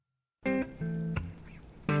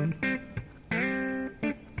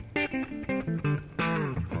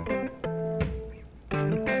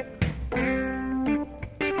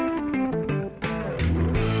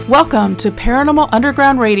Welcome to Paranormal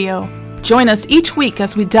Underground Radio. Join us each week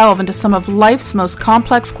as we delve into some of life's most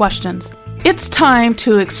complex questions. It's time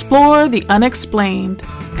to explore the unexplained.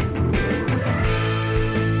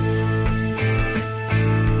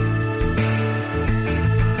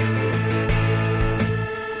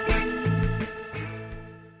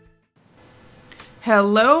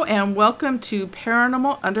 Hello and welcome to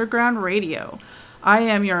Paranormal Underground Radio. I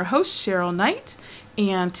am your host, Cheryl Knight,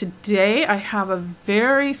 and today I have a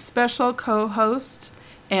very special co-host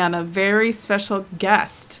and a very special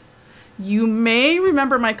guest. You may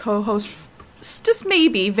remember my co-host, just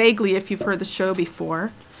maybe, vaguely, if you've heard the show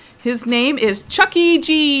before. His name is Chucky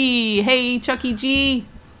G. Hey, Chucky G.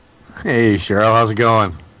 Hey, Cheryl. How's it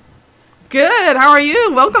going? Good. How are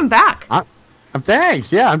you? Welcome back.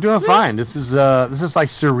 Thanks. Yeah, I'm doing fine. This is like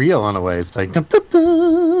surreal in a way. It's like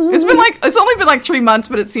it's only been like 3 months,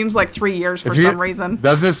 but it seems like 3 years for some reason.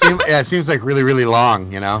 Doesn't it seem? Yeah, it seems like really, really long.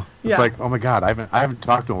 You know, it's Yeah. like, oh my God, I haven't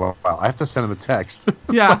talked to him in a while. I have to send him a text.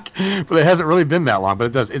 Yeah, but it hasn't really been that long.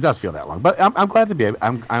 But it does feel that long. But I'm glad to be.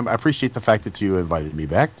 I appreciate the fact that you invited me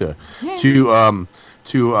back to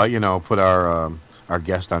put our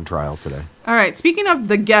guest on trial today. All right. Speaking of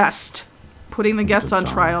the guest. Putting the guest on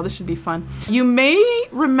trial. This should be fun. You may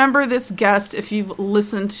remember this guest if you've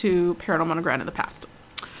listened to Paranormal Underground in the past.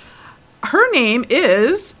 Her name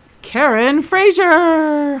is Karen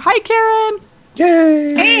Frazier. Hi, Karen.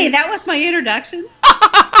 Yay! Hey, that was my introduction.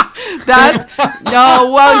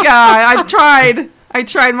 I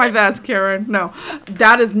tried my best, Karen. No,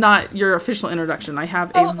 that is not your official introduction. I have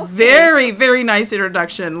a very, very nice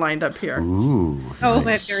introduction lined up here. Ooh. Oh, Nice.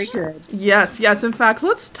 that's very good. Yes. In fact,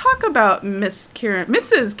 let's talk about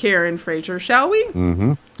Mrs. Karen Frazier, shall we?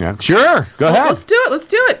 Mm-hmm. Yeah. Sure. Go ahead. Let's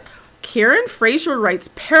do it. Karen Frazier writes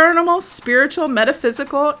paranormal, spiritual,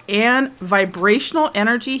 metaphysical, and vibrational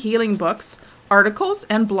energy healing books, articles,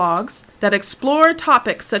 and blogs that explore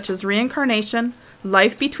topics such as reincarnation,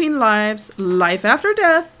 life between lives, life after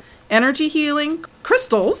death, energy healing,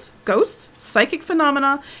 crystals, ghosts, psychic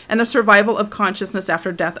phenomena, and the survival of consciousness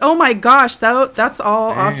after death. Oh my gosh, that's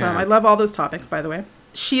all awesome. I love all those topics, by the way.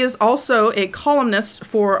 She is also a columnist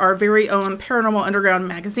for our very own Paranormal Underground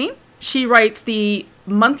magazine. She writes the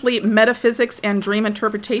monthly metaphysics and dream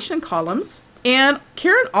interpretation columns. And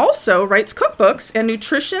Karen also writes cookbooks and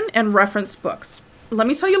nutrition and reference books. Let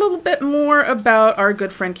me tell you a little bit more about our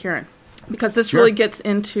good friend Karen, because this really gets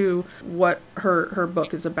into what her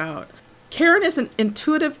book is about. Karen is an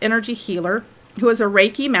intuitive energy healer who is a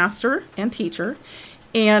Reiki master and teacher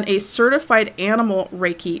and a certified animal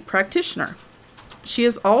Reiki practitioner. She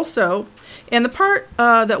is also, and the part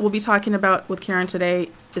that we'll be talking about with Karen today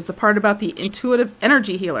is the part about the intuitive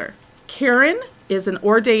energy healer. Karen is an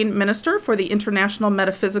ordained minister for the International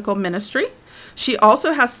Metaphysical Ministry. She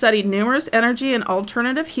also has studied numerous energy and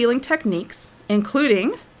alternative healing techniques,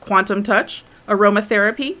 including quantum touch,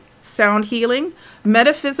 aromatherapy, sound healing,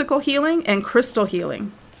 metaphysical healing, and crystal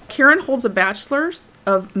healing. Karen holds a bachelor's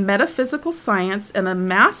of metaphysical science and a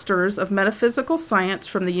master's of metaphysical science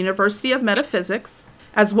from the University of Metaphysics,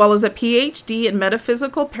 as well as a PhD in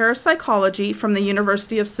metaphysical parapsychology from the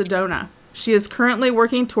University of Sedona. She is currently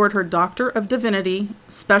working toward her Doctor of Divinity,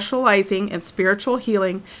 specializing in spiritual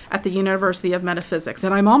healing at the University of Metaphysics.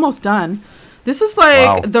 And I'm almost done. This is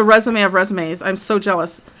like the resume of resumes. I'm so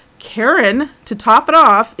jealous. Karen, to top it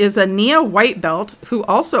off, is a NIA white belt who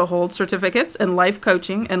also holds certificates in life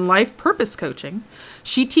coaching and life purpose coaching.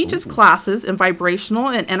 She teaches classes in vibrational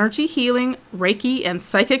and energy healing, Reiki, and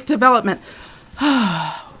psychic development.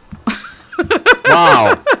 Wow.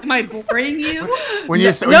 Am I boring you?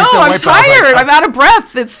 I'm tired. I'm out of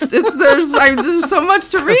breath. There's so much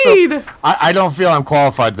to read. I don't feel I'm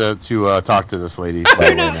qualified to talk to this lady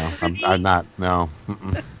right now. I'm not. No.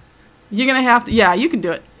 Mm-mm. You're gonna have to. Yeah, you can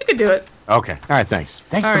do it. You can do it. Okay. All right. Thanks.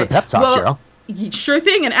 Thanks All for right. the pep talk, Cheryl. Sure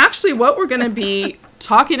thing. And actually, what we're gonna be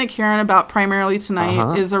talking to Karen about primarily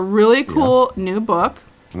tonight is a really cool new book,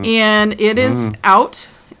 and it is out.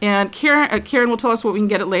 And Karen will tell us what we can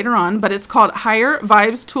get it later on, but it's called Higher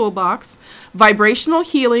Vibes Toolbox, Vibrational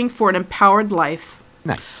Healing for an Empowered Life.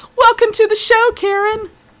 Nice. Welcome to the show, Karen.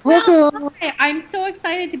 Welcome. Okay, I'm so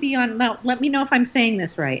excited to be on. Now, let me know if I'm saying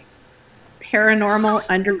this right. Paranormal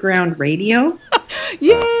Underground Radio. Yay!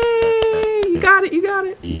 You got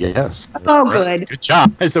it. Yes. Oh, good. Good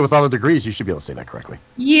job. I said with all the degrees, you should be able to say that correctly.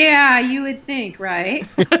 Yeah, you would think, right?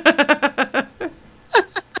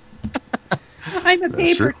 I'm a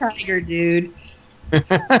paper tiger, dude.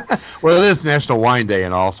 Well, it is National Wine Day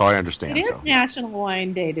and all, so I understand. It is National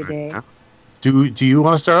Wine Day today. Do you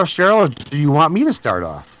want to start off, Cheryl, or do you want me to start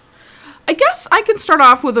off? I guess I can start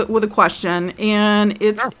off with a question, and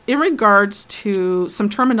it's Sure. in regards to some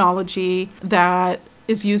terminology that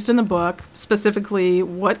is used in the book, specifically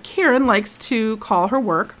what Karen likes to call her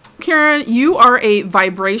work. Karen, you are a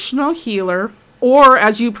vibrational healer, or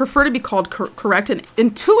as you prefer to be called, correct, an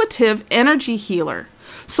intuitive energy healer.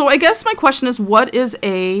 So I guess my question is, what is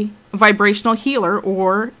a vibrational healer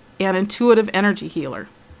or an intuitive energy healer?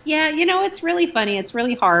 Yeah, it's really funny. It's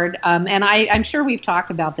really hard. And I'm sure we've talked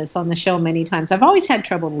about this on the show many times. I've always had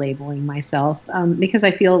trouble labeling myself because I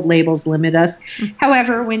feel labels limit us.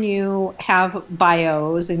 However, when you have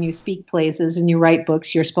bios and you speak places and you write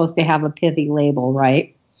books, you're supposed to have a pithy label,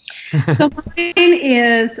 right? So mine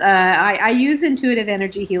is, I use intuitive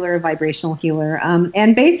energy healer, a vibrational healer.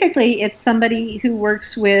 And basically, it's somebody who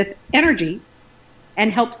works with energy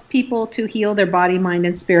and helps people to heal their body, mind,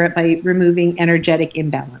 and spirit by removing energetic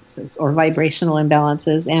imbalances or vibrational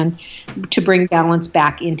imbalances and to bring balance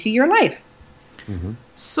back into your life. Mm-hmm.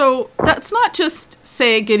 So that's not just,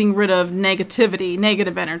 say, getting rid of negativity,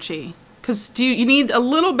 negative energy. Because do you need a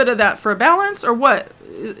little bit of that for a balance, or what?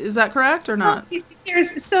 Is that correct or not? We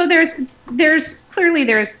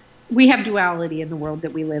have duality in the world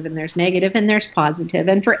that we live in. There's negative and there's positive.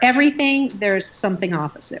 And for everything, there's something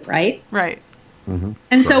opposite, right? Right. Mm-hmm.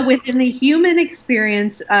 And so within the human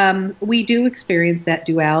experience, we do experience that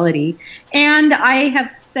duality. And I have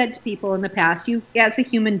said to people in the past, you, as a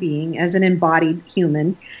human being, as an embodied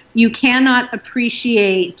human, you cannot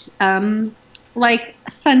appreciate like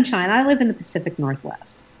sunshine. I live in the Pacific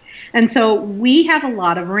Northwest. And so we have a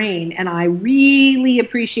lot of rain, and I really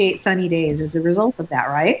appreciate sunny days as a result of that,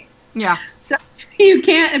 right? Yeah. So you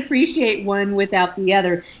can't appreciate one without the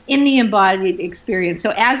other in the embodied experience.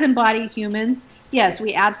 So as embodied humans, yes,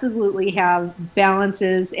 we absolutely have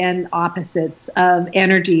balances and opposites of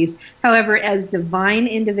energies. However, as divine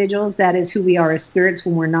individuals, that is who we are as spirits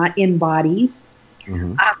when we're not in bodies.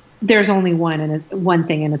 Mm-hmm. There's only one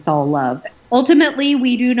thing, and it's all love. Ultimately,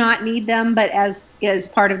 we do not need them, but as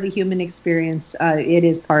part of the human experience, it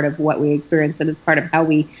is part of what we experience, and it's part of how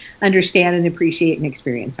we understand and appreciate and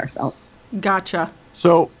experience ourselves. Gotcha.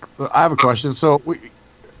 So I have a question. So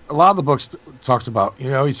a lot of the books talks about,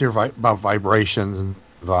 you always hear about vibrations and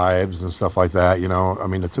vibes and stuff like that. I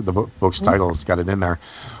mean, it's the book's title has got it in there.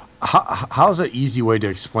 How's an easy way to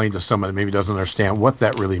explain to someone that maybe doesn't understand what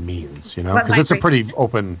that really means? Because it's a pretty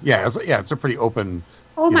open, it's a pretty open.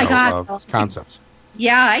 Oh my God. Concept.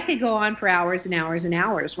 Yeah, I could go on for hours and hours and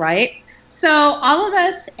hours, right? So all of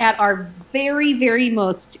us at our very, very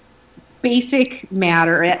most basic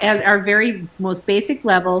matter, at our very most basic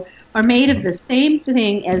level, are made of the same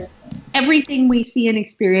thing as everything we see and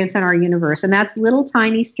experience in our universe, and that's little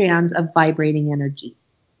tiny strands of vibrating energy.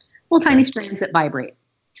 Little tiny strands that vibrate.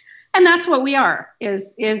 And that's what we are,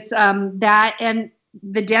 is that, and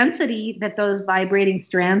the density that those vibrating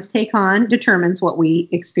strands take on determines what we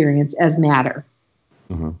experience as matter.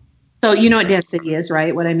 Mm-hmm. So you know what density is,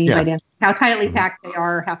 right? What I mean by density, how tightly packed they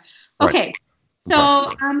are. Okay, so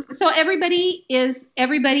so everybody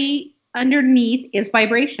underneath is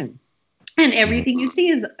vibration, and everything you see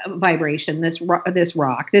is vibration. This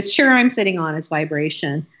rock, this chair I'm sitting on is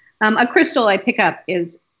vibration. A crystal I pick up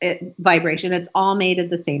is vibration. It's all made of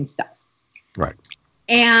the same stuff. Right.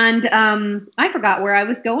 And I forgot where I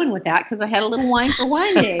was going with that because I had a little wine for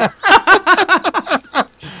wine day.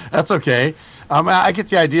 That's okay. I get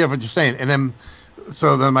the idea of what you're saying. And then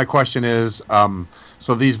my question is,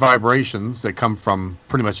 so these vibrations that come from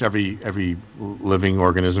pretty much every living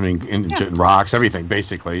organism, in rocks, everything,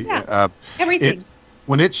 basically. Yeah. Everything.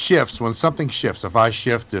 When something shifts, if I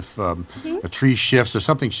shift, if a tree shifts or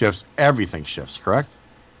something shifts, everything shifts, correct?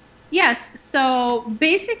 Yes. So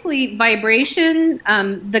basically, vibration,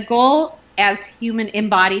 the goal as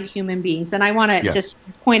embodied human beings, and I want to just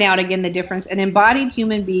point out again the difference. An embodied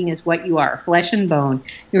human being is what you are, flesh and bone.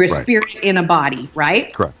 You're a spirit in a body,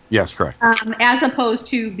 right? Correct. Yes, correct. As opposed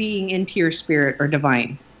to being in pure spirit or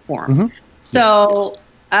divine form. Mm-hmm. So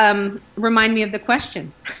remind me of the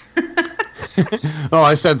question. Oh,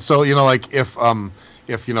 I said, so, like if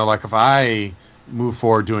I move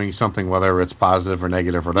forward doing something, whether it's positive or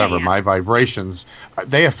negative or whatever, my vibrations,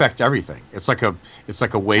 they affect everything. It's like a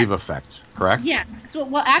wave effect, correct? Yeah. So,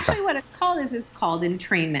 well, actually what it's called is called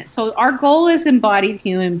entrainment. So our goal as embodied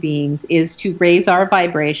human beings is to raise our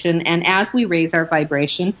vibration. And as we raise our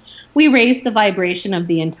vibration, we raise the vibration of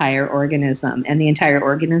the entire organism. And the entire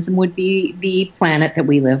organism would be the planet that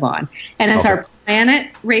we live on. And as our planet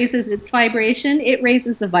raises its vibration, it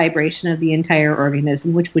raises the vibration of the entire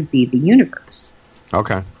organism, which would be the universe.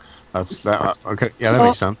 Okay. That's that. Okay. Yeah, that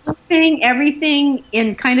makes sense. Saying everything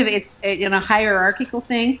in kind of it's in a hierarchical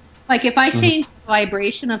thing. Like if I change the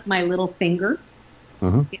vibration of my little finger,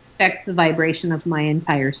 it affects the vibration of my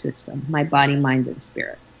entire system, my body, mind, and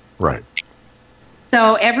spirit. Right.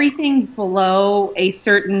 So everything below a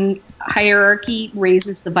certain hierarchy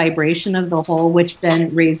raises the vibration of the whole, which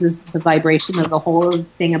then raises the vibration of the whole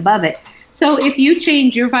thing above it. So if you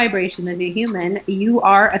change your vibration as a human, you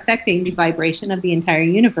are affecting the vibration of the entire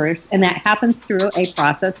universe, and that happens through a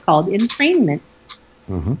process called entrainment.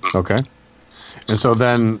 Okay. And so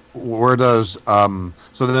then where does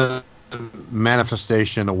so the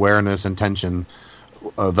manifestation, awareness, intention,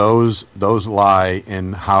 those lie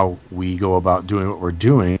in how we go about doing what we're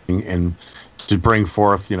doing and to bring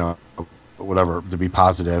forth, whatever, to be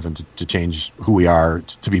positive and to change who we are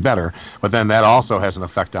to be better. But then that also has an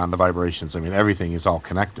effect on the vibrations. I mean, everything is all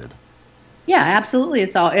connected. Yeah, absolutely.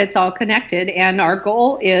 It's all connected. And our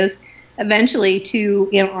goal is eventually to,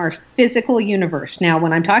 in our physical universe. Now,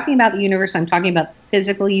 when I'm talking about the universe, I'm talking about the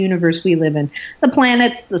physical universe we live in. The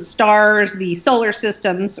planets, the stars, the solar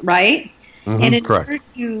systems, right? And in order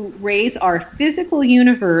to raise our physical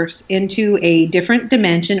universe into a different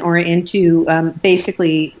dimension or into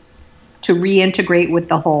basically to reintegrate with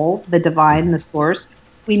the whole, the divine, the source,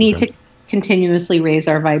 we need to continuously raise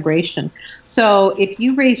our vibration. So if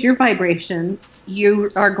you raise your vibration, you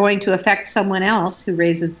are going to affect someone else who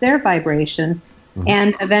raises their vibration,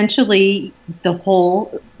 and eventually the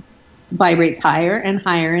whole vibrates higher and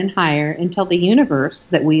higher and higher until the universe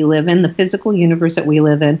that we live in, the physical universe that we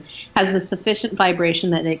live in, has a sufficient vibration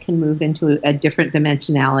that it can move into a different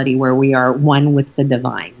dimensionality where we are one with the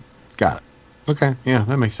divine. Got it. Okay. Yeah,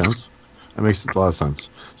 that makes sense. That makes a lot of sense.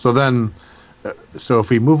 So then, so if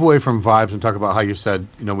we move away from vibes and talk about how you said,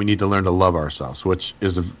 we need to learn to love ourselves, which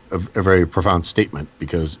is a very profound statement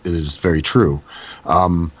because it is very true.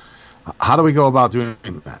 How do we go about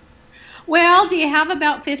doing that? Well, do you have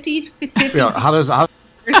about 50 how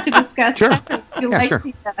to discuss sure. that? Sure.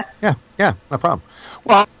 Yeah, no problem.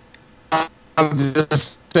 Well, I'm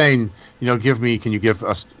just saying, can you give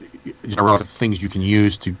us things you can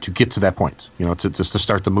use to get to that point, to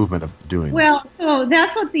start the movement of doing that. So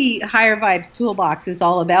that's what the Higher Vibes Toolbox is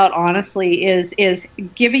all about, honestly, is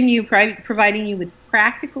giving you, providing you with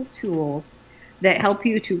practical tools that help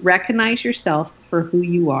you to recognize yourself for who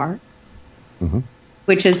you are,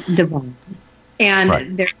 which is divine,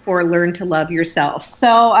 and therefore learn to love yourself.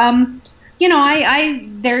 So,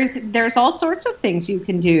 there's all sorts of things you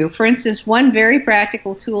can do. For instance, one very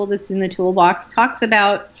practical tool that's in the toolbox talks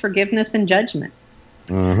about forgiveness and judgment.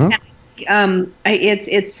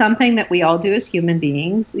 It's something that we all do as human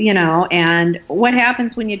beings, and what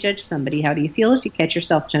happens when you judge somebody? How do you feel if you catch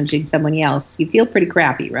yourself judging someone else? You feel pretty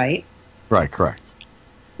crappy, right? Right, correct.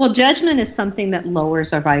 Well, judgment is something that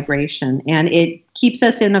lowers our vibration, and it keeps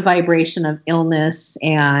us in a vibration of illness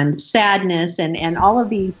and sadness and all of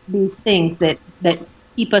these things that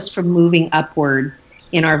keep us from moving upward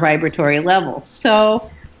in our vibratory level. So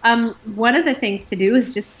one of the things to do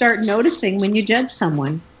is just start noticing when you judge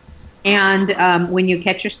someone. And when you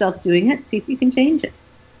catch yourself doing it, see if you can change it.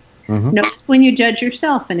 Notice when you judge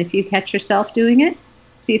yourself, and if you catch yourself doing it,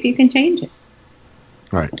 see if you can change it.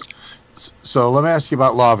 Right. So let me ask you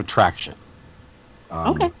about law of attraction.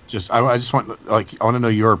 Okay. I just want to know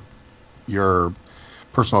your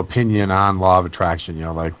personal opinion on law of attraction.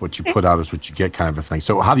 Like what you put out is what you get, kind of a thing.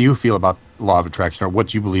 So how do you feel about law of attraction, or what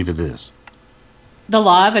do you believe it is? The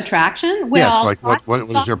law of attraction? Well, yes. Like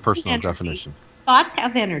what is your personal definition? Thoughts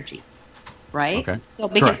have energy, right? Okay. So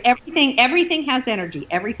because everything has energy,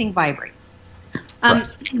 everything vibrates.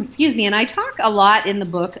 Excuse me, and I talk a lot in the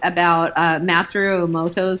book about Masaru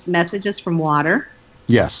Emoto's Messages from Water.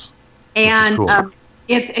 Yes. And cool.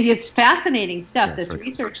 It's fascinating stuff, this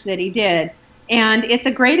research that he did. And it's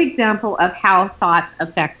a great example of how thoughts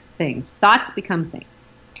affect things. Thoughts become things.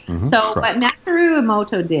 So what Masaru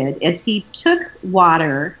Emoto did is he took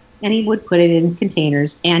water and he would put it in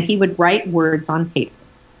containers and he would write words on paper.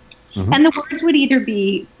 And the words would either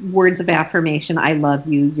be words of affirmation, I love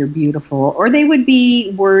you, you're beautiful, or they would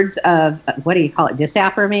be words of,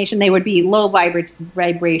 disaffirmation. They would be low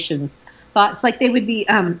vibration thoughts, like they would be,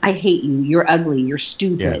 I hate you, you're ugly, you're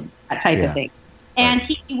stupid, that type of thing. And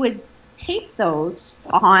he would tape those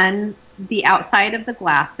on the outside of the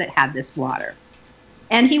glass that had this water.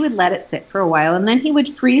 And he would let it sit for a while, and then he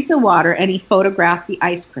would freeze the water and he photographed the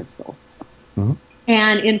ice crystal.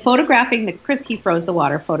 And in photographing he froze the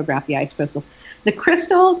water, photographed the ice crystal. The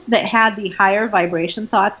crystals that had the higher vibration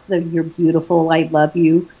thoughts, you're beautiful, I love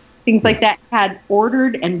you, things like that, had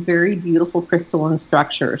ordered and very beautiful crystalline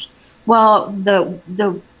structures. Well,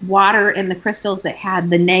 the water and the crystals that had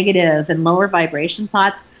the negative and lower vibration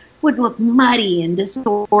thoughts would look muddy and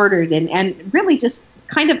disordered and really just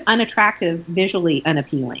kind of unattractive, visually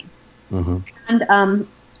unappealing. Mm-hmm. And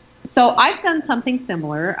so I've done something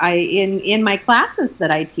similar. In my classes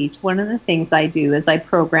that I teach, one of the things I do is I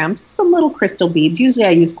program just some little crystal beads. Usually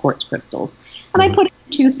I use quartz crystals. And I put it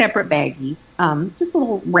in 2 separate baggies, just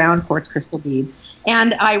little round quartz crystal beads.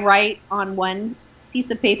 And I write on one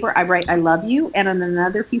piece of paper, I write, I love you. And on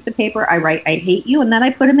another piece of paper, I write, I hate you. And then I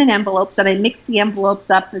put them in envelopes, and I mix the envelopes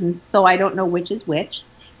up, and so I don't know which is which.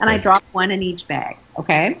 And I drop one in each bag,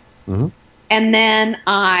 okay? Mm-hmm. And then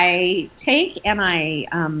I take and I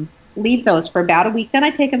leave those for about a week. Then I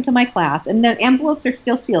take them to my class, and the envelopes are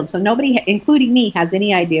still sealed. So nobody, including me, has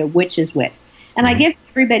any idea which is which. And I give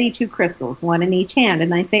everybody 2 crystals, one in each hand.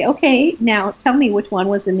 And I say, okay, now tell me which one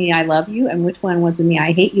was in the I love you and which one was in the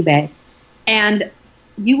I hate you bag. And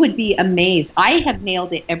you would be amazed. I have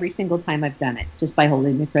nailed it every single time I've done it, just by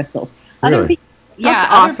holding the crystals. Really? That's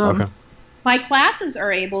awesome. Okay. My classes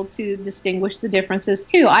are able to distinguish the differences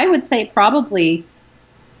too. I would say probably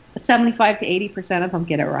 75 to 80% of them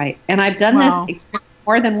get it right. And I've done this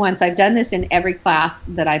more than once. I've done this in every class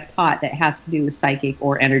that I've taught that has to do with psychic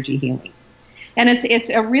or energy healing. And it's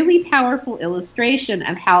a really powerful illustration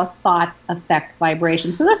of how thoughts affect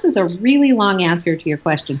vibration. So this is a really long answer to your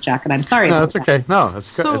question, Chuck, and I'm sorry. No, that's okay. No,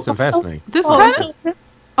 it's fascinating.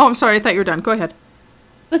 I'm sorry. I thought you were done. Go ahead.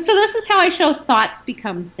 But so this is how I show thoughts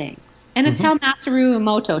become things. And it's how Masaru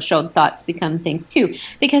Emoto showed thoughts become things too,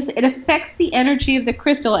 because it affects the energy of the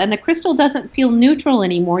crystal, and the crystal doesn't feel neutral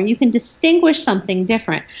anymore. You can distinguish something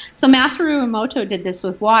different. So Masaru Emoto did this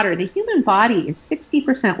with water. The human body is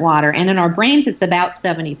 60% water, and in our brains it's about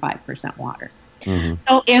 75% water. Mm-hmm.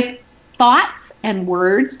 So if thoughts and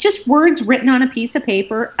words, just words written on a piece of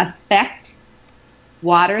paper, affect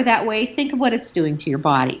water that way, think of what it's doing to your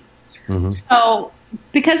body. Mm-hmm. So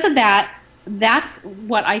because of that, that's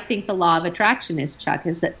what I think the law of attraction is, Chuck,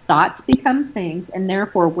 is that thoughts become things, and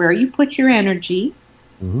therefore where you put your energy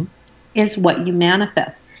is what you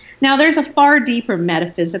manifest. Now, there's a far deeper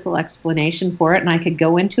metaphysical explanation for it, and I could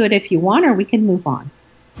go into it if you want, or we can move on.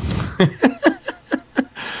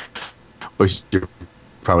 We should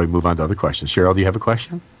probably move on to other questions. Cheryl, do you have a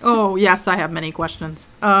question? Oh, yes, I have many questions.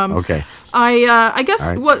 Okay. I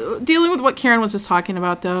guess dealing with what Karen was just talking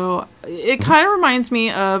about, though, it kind of reminds me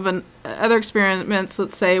of other experiments,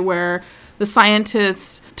 let's say, where the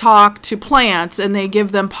scientists talk to plants and they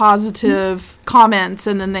give them positive comments,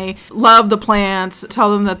 and then they love the plants,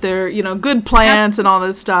 tell them that they're, good plants and all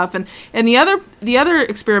this stuff. And the other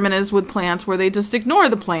experiment is with plants where they just ignore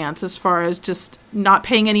the plants as far as just not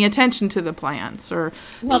paying any attention to the plants, or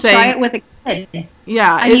try it with a kid.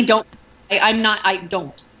 Yeah.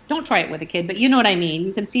 Don't try it with a kid, but you know what I mean.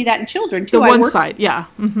 You can see that in children too. The one side, yeah.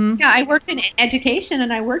 Mm-hmm. Yeah, I worked in education,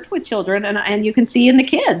 and I worked with children, and you can see in the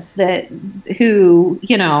kids who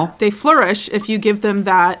they flourish if you give them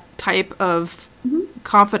that type of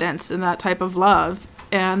confidence and that type of love.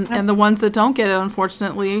 And the ones that don't get it,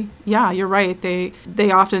 unfortunately, yeah, you're right. They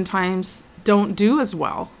oftentimes don't do as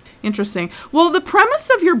well. Interesting. Well, the premise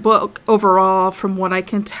of your book overall, from what I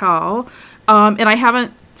can tell, and I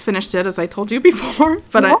haven't finished it, as I told you before,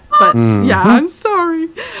 but I'm sorry.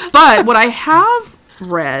 But what I have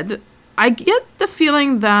read, I get the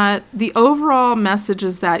feeling that the overall message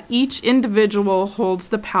is that each individual holds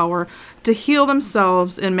the power to heal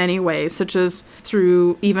themselves in many ways, such as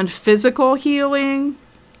through even physical healing,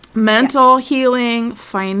 mental healing,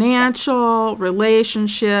 financial,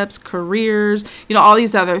 relationships, careers, all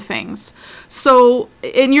these other things. So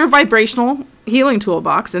in your vibrational healing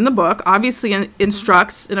toolbox in the book, obviously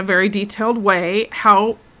instructs in a very detailed way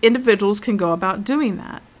how individuals can go about doing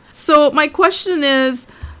that. So my question is,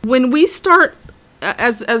 when we start,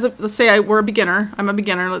 let's say I'm a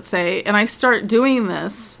beginner, let's say, and I start doing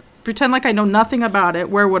this, pretend like I know nothing about it,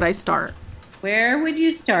 where would I start? Where would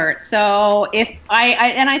you start? So if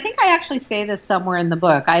I think I actually say this somewhere in the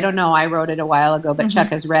book. I don't know. I wrote it a while ago, but Chuck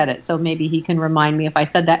has read it, so maybe he can remind me if I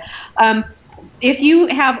said that. If you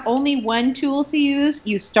have only one tool to use,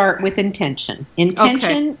 you start with intention.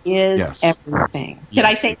 Intention is everything. Did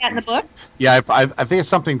I say that in the book? Yeah, I think it's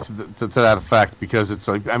something to that effect, because it's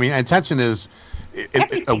like, intention is,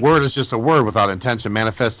 a word is just a word without intention.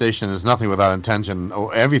 Manifestation is nothing without intention.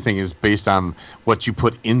 Everything is based on what you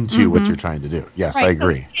put into what you're trying to do. Yes, right. I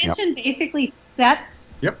agree. So intention basically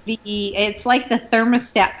sets it's like the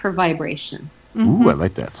thermostat for vibration. Ooh, I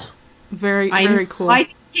like that. Very cool. I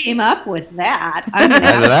came up with that. I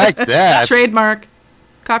like that. Trademark.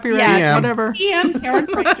 Copyright, whatever.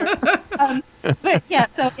 But yeah,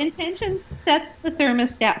 so intention sets the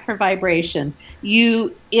thermostat for vibration.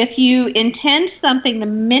 If you intend something, the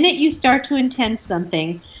minute you start to intend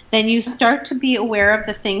something, then you start to be aware of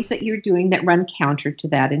the things that you're doing that run counter to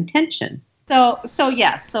that intention.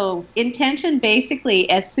 So intention, basically,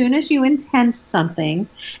 as soon as you intend something,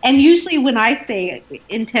 and usually when I say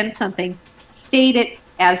intend something, state it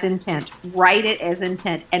as intent, write it as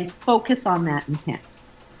intent, and focus on that intent.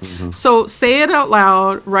 Mm-hmm. So say it out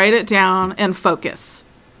loud, write it down, and focus.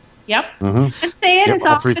 Yep. Mm-hmm. And say it as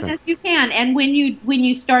often as you can. And when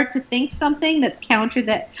you start to think something that's counter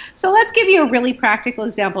that. So let's give you a really practical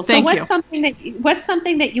example. So what's something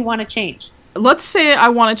that you want to change? Let's say I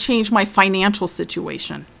want to change my financial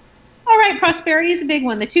situation. All right, prosperity is a big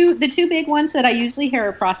one. The two big ones that I usually hear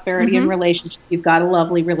are prosperity and relationship. You've got a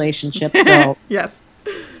lovely relationship, so yes,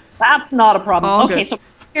 that's not a problem. All okay, good. So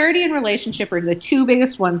prosperity and relationship are the two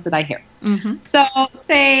biggest ones that I hear. Mm-hmm. So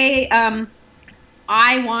say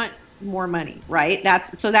I want more money, right? That's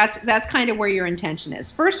kind of where your intention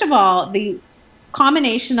is. First of all, the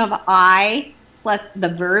combination of I plus the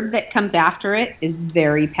verb that comes after it is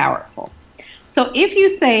very powerful. So if you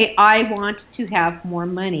say, I want to have more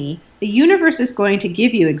money, the universe is going to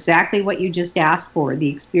give you exactly what you just asked for, the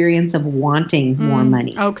experience of wanting more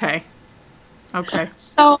money. Okay.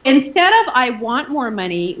 So instead of I want more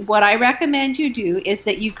money, what I recommend you do is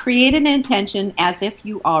that you create an intention as if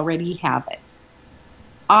you already have it.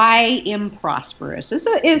 I am prosperous. This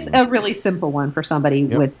is a really simple one for somebody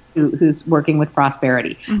who's working with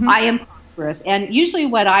prosperity. Mm-hmm. I am prosperous. And usually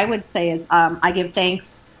what I would say is I give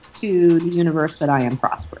thanks to the universe that I am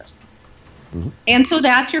prosperous. Mm-hmm. And so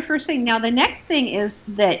that's your first thing. Now, the next thing is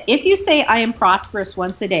that if you say I am prosperous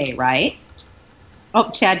once a day, right?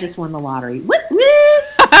 Oh, Chad just won the lottery. Whoop,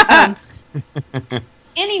 whoop.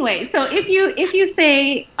 Anyway, so if you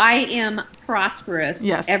say I am prosperous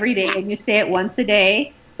every day and you say it once a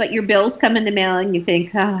day, but your bills come in the mail and you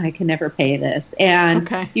think, I can never pay this. And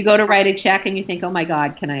you go to write a check and you think, oh my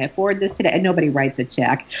God, can I afford this today? And nobody writes a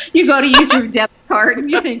check. You go to use your debit card and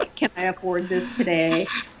you think, can I afford this today?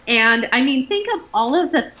 And I mean, think of all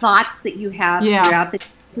of the thoughts that you have throughout the day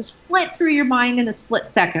to split through your mind in a split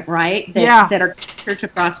second, right? That are counter to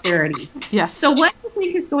prosperity. Yes. So what do you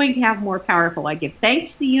think is going to have more powerful? I give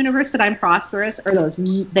thanks to the universe that I'm prosperous, or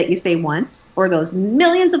those that you say once, or those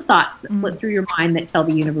millions of thoughts that split through your mind that tell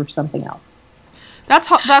the universe something else? That's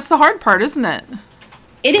the hard part, isn't it?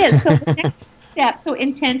 It is. So the next step, so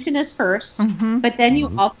intention is first, but then you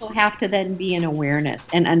also have to then be in awareness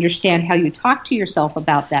and understand how you talk to yourself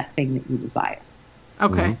about that thing that you desire.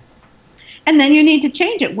 Okay. Mm-hmm. And then you need to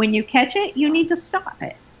change it. When you catch it, you need to stop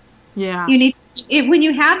it. Yeah. You need when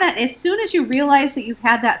you have that, as soon as you realize that you've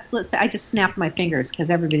had that split second, I just snapped my fingers because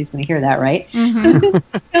everybody's going to hear that, right? Mm-hmm. So as soon as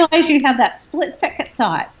you realize you have that split second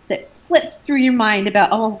thought that flits through your mind about,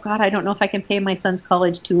 oh God, I don't know if I can pay my son's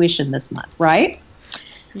college tuition this month, right?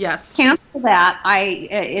 Yes. Cancel that.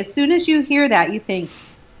 As soon as you hear that, you think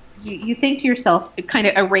to yourself, kind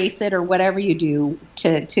of erase it or whatever you do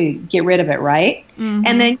to get rid of it, right? Mm-hmm.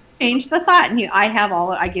 And then change the thought, and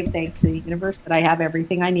I give thanks to the universe that I have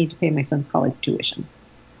everything I need to pay my son's college tuition.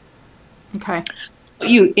 Okay.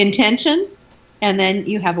 You intention, and then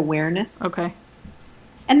you have awareness. Okay.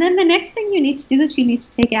 And then the next thing you need to do is you need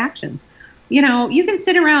to take actions. You know, you can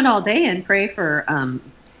sit around all day and pray for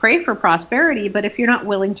prosperity, but if you're not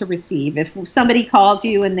willing to receive, if somebody calls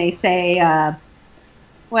you and they say,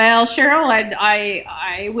 well, Cheryl,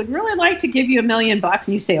 I would really like to give you $1 million, and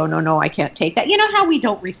you say, oh, no, I can't take that. You know how we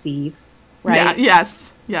don't receive, right? Yeah,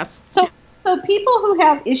 yes. So people who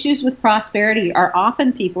have issues with prosperity are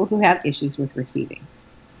often people who have issues with receiving.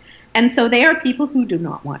 And so they are people who do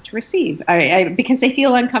not want to receive because they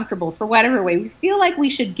feel uncomfortable for whatever way. We feel like we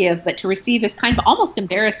should give, but to receive is kind of almost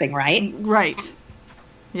embarrassing, right? Right.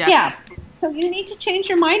 Yes. Yeah. So you need to change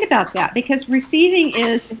your mind about that, because receiving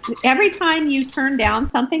is every time you turn down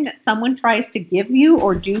something that someone tries to give you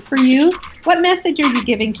or do for you, what message are you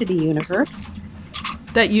giving to the universe?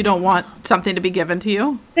 That you don't want something to be given to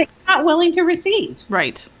you? That you're not willing to receive.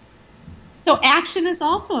 Right. So action is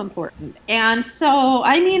also important. And so,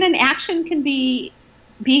 I mean, an action can be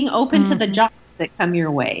being open to the jobs that come your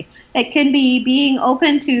way. It can be being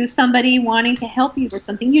open to somebody wanting to help you with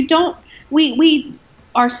something. We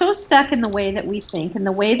are so stuck in the way that we think and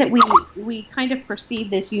the way that we kind of perceive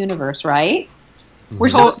this universe, right? We're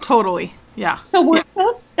totally, yeah. So we're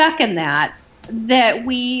so stuck in that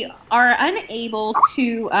we are unable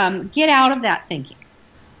to get out of that thinking.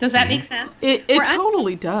 Does that make sense? It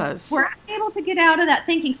totally does. We're unable to get out of that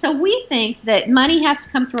thinking. So we think that money has to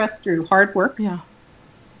come through us through hard work. Yeah.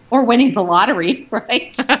 Or winning the lottery,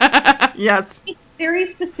 right? Yes. Very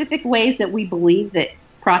specific ways that we believe that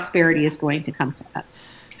prosperity is going to come to us.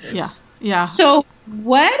 Yeah. Yeah. So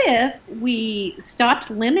what if we stopped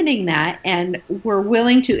limiting that and we're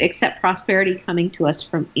willing to accept prosperity coming to us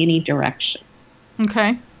from any direction?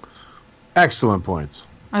 Okay. Excellent points.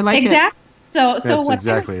 I like Exactly. So That's what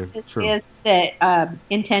exactly true. is that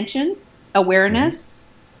intention, awareness,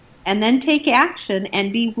 and then take action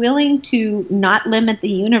and be willing to not limit the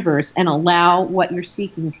universe and allow what you're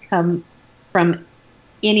seeking to come from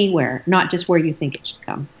anywhere, not just where you think it should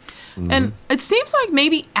come. And it seems like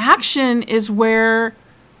maybe action is where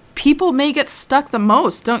people may get stuck the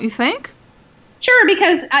most, don't you think? Sure,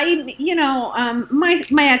 because my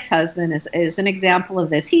ex-husband is an example of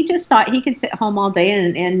this. He just thought he could sit home all day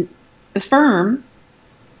and affirm,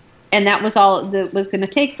 and that was all that was going to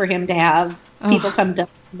take for him to have people come to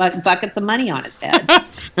buckets of money on his head.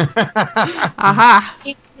 Aha.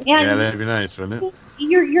 And Yeah, that'd be nice, wouldn't it?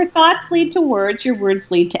 your thoughts lead to words, your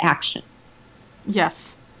words lead to action.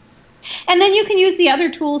 Yes. And then you can use the other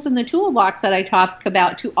tools in the toolbox that I talk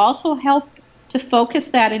about to also help to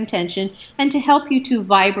focus that intention and to help you to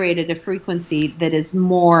vibrate at a frequency that is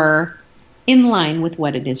more in line with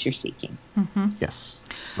what it is you're seeking. Yes,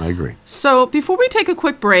 I agree. So before we take a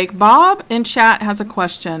quick break, Bob in chat has a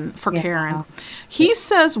question for Karen. He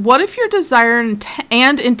says, what if your desire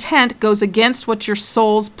and intent goes against what your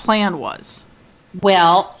soul's plan was?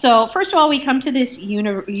 Well, so first of all, we come to this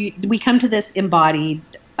embodied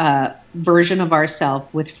version of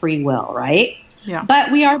ourself with free will, right? Yeah.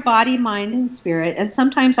 But we are body, mind, and spirit, and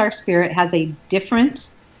sometimes our spirit has a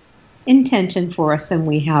different intention for us than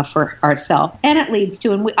we have for ourselves, and it leads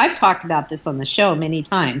to, and I've talked about this on the show many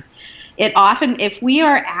times, it often, if we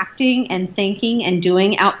are acting and thinking and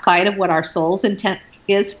doing outside of what our soul's intent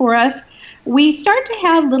is for us, we start to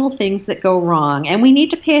have little things that go wrong, and we need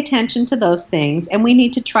to pay attention to those things, and we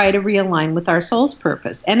need to try to realign with our soul's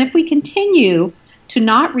purpose. And if we continue to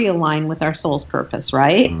not realign with our soul's purpose,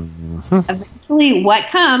 right? Eventually, what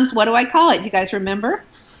comes? What do I call it? Do you guys remember?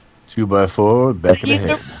 2x4, back of the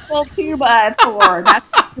head. 2x4. That's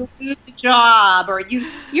how you lose the job, or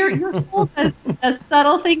your soul does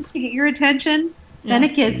subtle things to get your attention. Then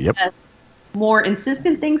it gets more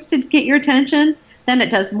insistent things to get your attention. Then it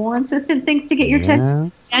does more insistent things to get your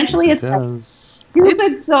attention. Eventually, it does.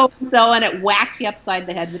 Stupid so, and it whacks you upside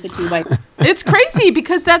the head with the 2x4. It's crazy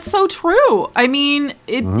because that's so true. I mean,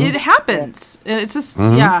 it happens. It's just,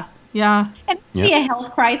 yeah. And it can be a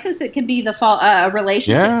health crisis. It can be the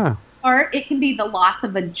relationship part. It can be the loss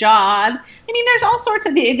of a job. I mean, there's all sorts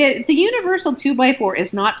of the universal 2x4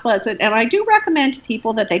 is not pleasant, and I do recommend to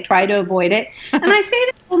people that they try to avoid it. And I say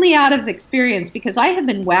this only out of experience because I have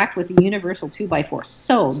been whacked with the universal 2x4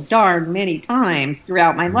 so darn many times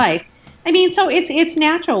throughout my life. I mean, so it's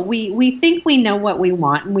natural. We think we know what we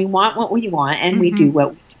want, and we want what we want, and we do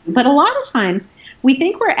what we do. But a lot of times, we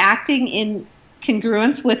think we're acting in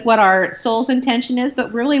congruence with what our soul's intention is,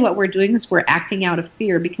 but really what we're doing is we're acting out of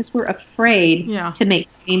fear because we're afraid to make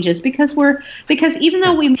changes, because even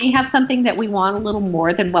though we may have something that we want a little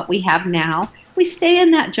more than what we have now, we stay in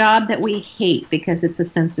that job that we hate because it's a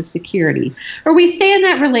sense of security, or we stay in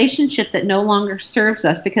that relationship that no longer serves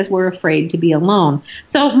us because we're afraid to be alone.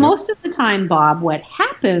 So most of the time, Bob, what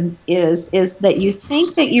happens is that you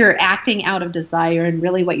think that you're acting out of desire, and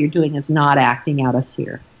really what you're doing is not acting out of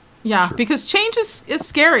fear. Yeah, because change is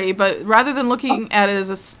scary, but rather than looking at it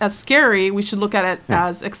as scary, we should look at it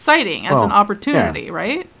as exciting, as an opportunity,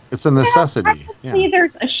 right? It's a necessity.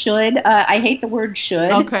 There's a should. I hate the word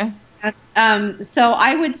should. Okay. So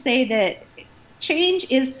I would say that change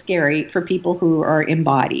is scary for people who are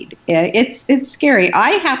embodied. It's scary.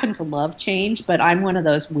 I happen to love change, but I'm one of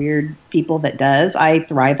those weird people that does. I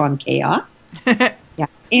thrive on chaos.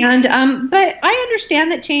 And but I understand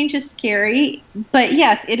that change is scary. But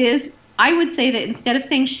yes, it is. I would say that instead of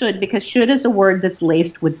saying should, because should is a word that's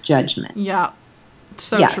laced with judgment. Yeah,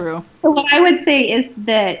 so true. So what I would say is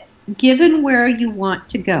that given where you want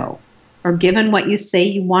to go, or given what you say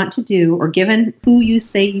you want to do, or given who you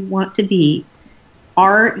say you want to be,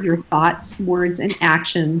 are your thoughts, words, and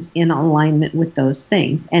actions in alignment with those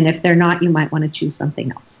things? And if they're not, you might want to choose something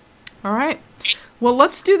else. All right. Well,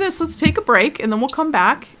 let's do this. Let's take a break, and then we'll come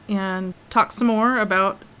back and talk some more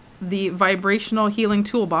about the vibrational healing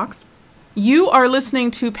toolbox. You are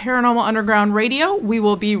listening to Paranormal Underground Radio. We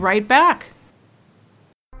will be right back.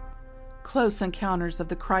 Close Encounters of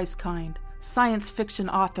the Christ Kind. Science fiction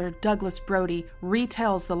author Douglas Brody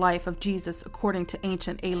retells the life of Jesus according to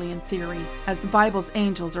ancient alien theory, as the Bible's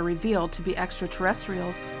angels are revealed to be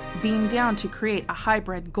extraterrestrials, beamed down to create a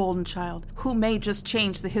hybrid golden child, who may just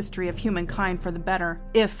change the history of humankind for the better,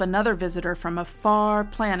 if another visitor from a far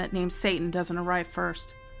planet named Satan doesn't arrive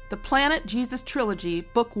first. The Planet Jesus Trilogy,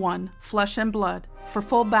 Book 1, Flesh and Blood. For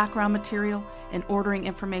full background material and ordering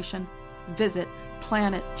information, visit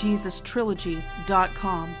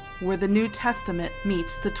planetjesustrilogy.com, where the New Testament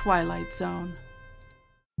meets the Twilight Zone.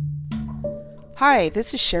 Hi,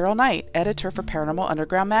 this is Cheryl Knight, editor for Paranormal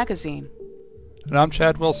Underground magazine. And I'm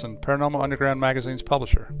Chad Wilson, Paranormal Underground magazine's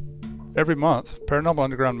publisher. Every month, Paranormal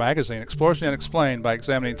Underground magazine explores the unexplained by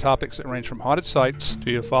examining topics that range from haunted sites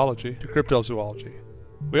to ufology to cryptozoology.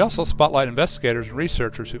 We also spotlight investigators and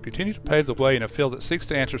researchers who continue to pave the way in a field that seeks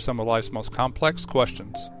to answer some of life's most complex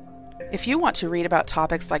questions. If you want to read about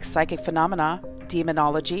topics like psychic phenomena,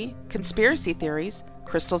 demonology, conspiracy theories,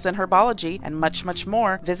 crystals and herbology, and much, much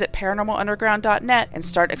more, visit paranormalunderground.net and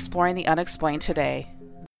start exploring the unexplained today.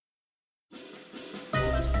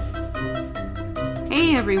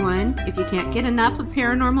 Hey everyone, if you can't get enough of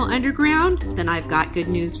Paranormal Underground, then I've got good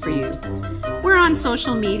news for you. We're on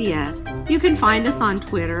social media. You can find us on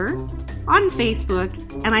Twitter, on Facebook,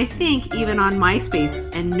 and I think even on MySpace,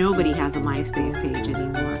 and nobody has a MySpace page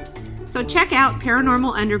anymore. So check out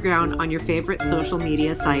Paranormal Underground on your favorite social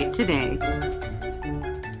media site today.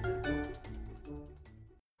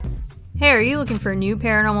 Hey, are you looking for a new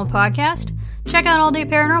paranormal podcast? Check out All Day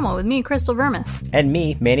Paranormal with me, Crystal Vermis. And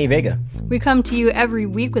me, Manny Vega. We come to you every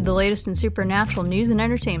week with the latest in supernatural news and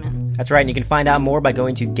entertainment. That's right, and you can find out more by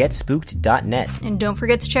going to getspooked.net. And don't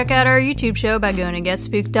forget to check out our YouTube show by going to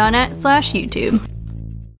getspooked.net/YouTube.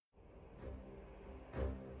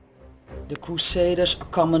 The Crusaders are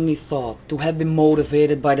commonly thought to have been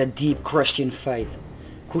motivated by their deep Christian faith.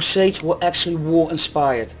 Crusades were actually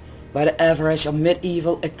war-inspired by the average of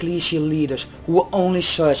medieval ecclesial leaders who were only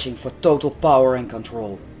searching for total power and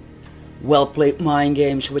control. Well-played mind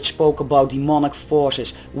games which spoke about demonic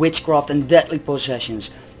forces, witchcraft and deadly possessions,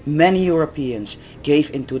 many Europeans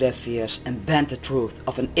gave into their fears and banned the truth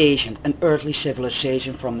of an ancient and earthly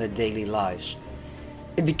civilization from their daily lives.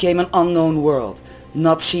 It became an unknown world,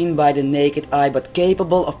 not seen by the naked eye but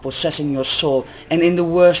capable of possessing your soul and in the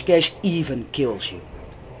worst case even kills you.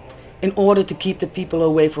 In order to keep the people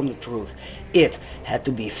away from the truth, it had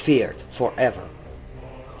to be feared forever.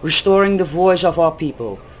 Restoring the voice of our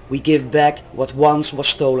people, we give back what once was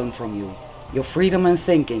stolen from you, your freedom in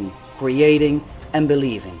thinking, creating and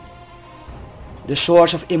believing. The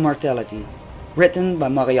Source of Immortality, written by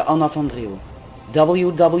Maria Anna van Driel,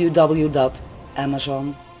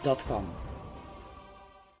 www.amazon.com.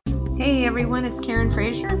 Hey everyone, it's Karen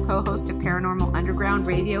Frazier, co-host of Paranormal Underground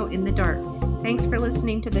Radio in the Dark. Thanks for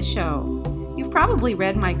listening to the show. You've probably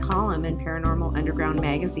read my column in Paranormal Underground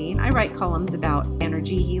magazine. I write columns about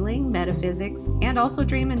energy healing, metaphysics, and also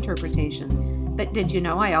dream interpretation. But did you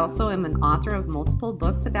know I also am an author of multiple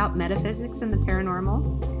books about metaphysics and the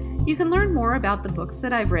paranormal? You can learn more about the books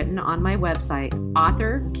that I've written on my website,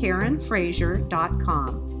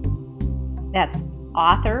 authorkarenfrazier.com. That's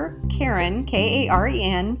author Karen,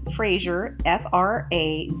 Karen, Frazier,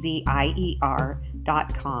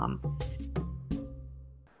 FRAZIER.com.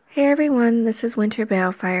 Hey everyone, this is Winter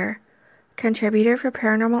Balefire, contributor for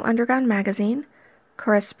Paranormal Underground magazine,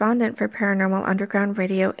 correspondent for Paranormal Underground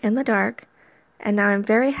Radio in the Dark, and now I'm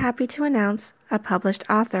very happy to announce a published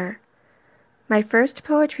author. My first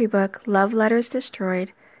poetry book, Love Letters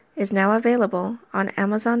Destroyed, is now available on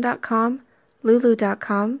Amazon.com,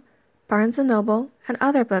 Lulu.com, Barnes & Noble, and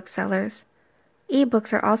other booksellers.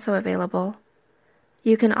 Ebooks are also available.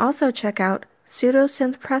 You can also check out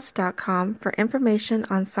pseudosynthpress.com for information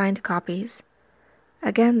on signed copies.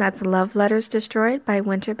 Again, that's Love Letters Destroyed by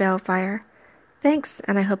Winter Balefire. Thanks,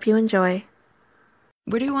 and I hope you enjoy.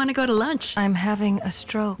 Where do you want to go to lunch? I'm having a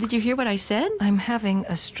stroke. Did you hear what I said? I'm having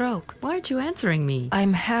a stroke. Why aren't you answering me?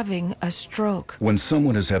 I'm having a stroke. When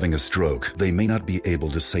someone is having a stroke, they may not be able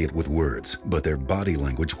to say it with words, but their body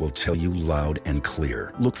language will tell you loud and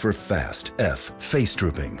clear. Look for FAST. F, face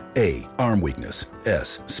drooping. A, arm weakness.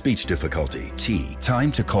 S, speech difficulty. T,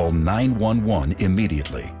 time to call 911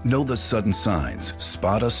 immediately. Know the sudden signs.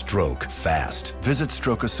 Spot a stroke fast. Visit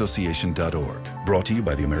strokeassociation.org. Brought to you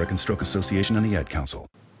by the American Stroke Association and the Ad Council.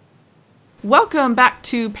 Welcome back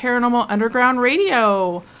to Paranormal Underground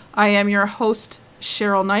Radio. I am your host,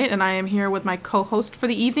 Cheryl Knight, and I am here with my co-host for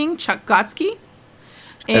the evening, Chuck Gotsky.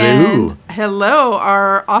 And hello,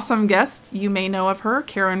 our awesome guest. You may know of her,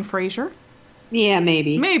 Karen Frazier. Yeah,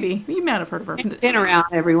 maybe. Maybe. You might have heard of her. I've been around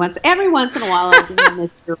every once in a while I've been on this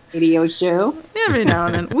radio show. Every now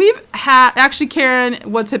and then. We've had, actually, Karen,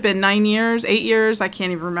 what's it been, 9 years, 8 years? I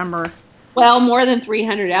can't even remember. Well, more than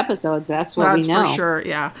 300 episodes, that's what we know. That's for sure,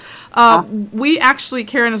 yeah. We actually,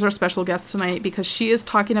 Karen is our special guest tonight because she is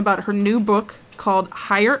talking about her new book called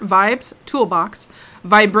Higher Vibes Toolbox,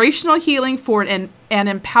 Vibrational Healing for an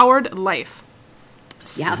Empowered Life.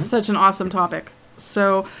 Yeah. Such an awesome topic.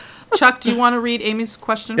 So, Chuck, do you want to read Amy's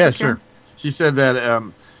question? Yeah, for Karen? sure. She said that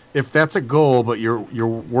if that's a goal, but your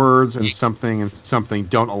words and something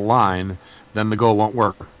don't align, then the goal won't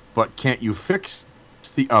work. But can't you fix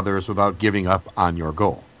the others without giving up on your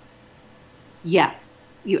goal? Yes,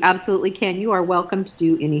 you absolutely can. You are welcome to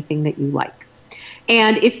do anything that you like.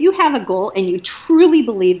 And if you have a goal and you truly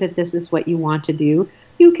believe that this is what you want to do,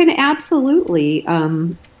 you can absolutely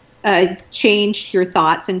change your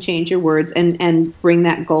thoughts and change your words and bring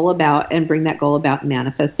that goal about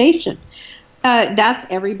manifestation. That's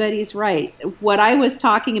everybody's right. What I was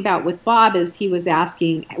talking about with Bob is he was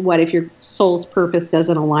asking, what if your soul's purpose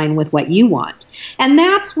doesn't align with what you want? And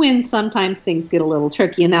that's when sometimes things get a little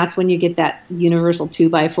tricky, and that's when you get that universal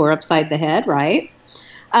 2x4 upside the head, right?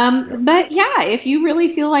 But yeah, if you really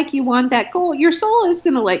feel like you want that goal, your soul is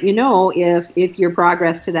going to let you know if your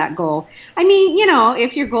progress to that goal. I mean,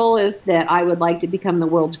 if your goal is that I would like to become the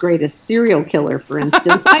world's greatest serial killer, for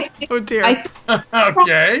instance. Oh dear.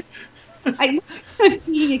 Okay. I'm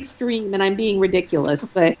being extreme and I'm being ridiculous,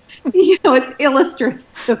 but it's illustrative,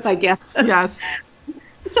 I guess. Yes.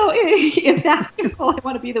 So if that's your goal, I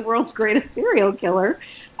want to be the world's greatest serial killer,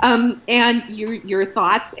 and your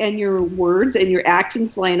thoughts and your words and your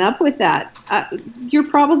actions line up with that, you're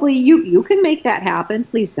probably you can make that happen.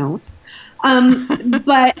 Please don't.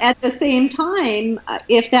 But at the same time,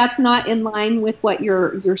 if that's not in line with what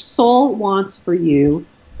your soul wants for you,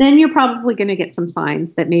 then you're probably going to get some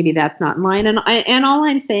signs that maybe that's not in line. And all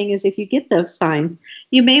I'm saying is, if you get those signs,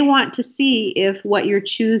 you may want to see if what you're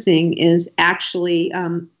choosing is actually,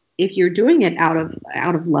 if you're doing it out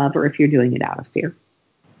of love or if you're doing it out of fear.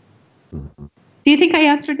 Mm-hmm. Do you think I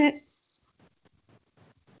answered it?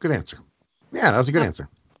 Good answer. Yeah, that was a good answer.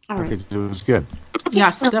 All I right. think it was good.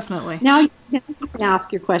 Yes, definitely. Now you can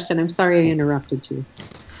ask your question. I'm sorry I interrupted you.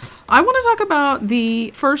 I want to talk about the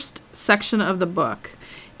first section of the book.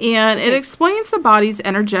 And it explains the body's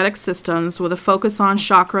energetic systems with a focus on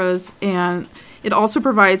chakras, and it also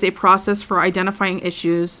provides a process for identifying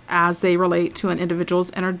issues as they relate to an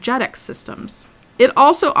individual's energetic systems. It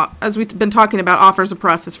also, as we've been talking about, offers a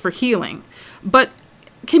process for healing. But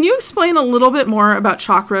can you explain a little bit more about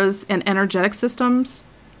chakras and energetic systems?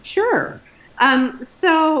 Sure.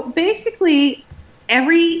 So basically,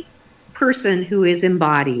 every person who is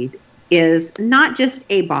embodied is not just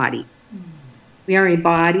a body. We are a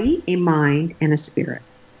body, a mind, and a spirit.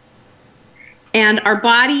 And our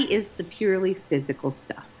body is the purely physical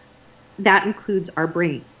stuff. That includes our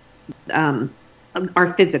brains,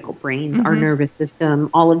 our physical brains, our nervous system,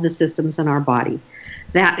 all of the systems in our body.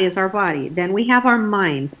 That is our body. Then we have our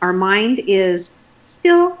minds. Our mind is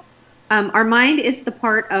still, our mind is the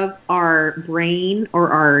part of our brain,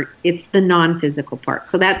 or it's the non-physical part.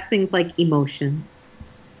 So that's things like emotions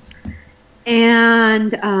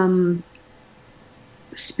and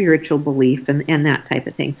spiritual belief and that type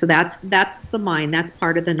of thing. So that's the mind. That's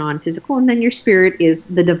part of the non-physical. And then your spirit is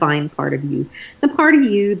the divine part of you. The part of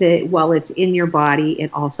you that, while it's in your body,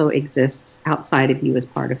 it also exists outside of you as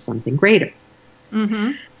part of something greater.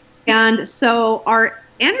 Mm-hmm. And so our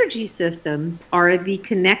energy systems are the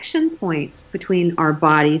connection points between our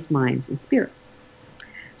bodies, minds, and spirits.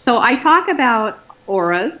 So I talk about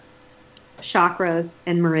auras, chakras,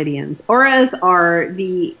 and meridians. Auras are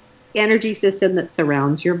the energy system that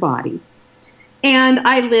surrounds your body. And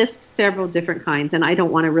I list several different kinds, and I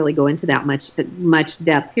don't want to really go into that much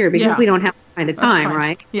depth here because we don't have that kind of time,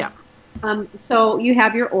 right? Yeah. So you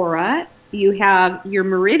have your aura, you have your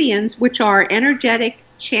meridians, which are energetic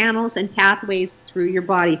channels and pathways through your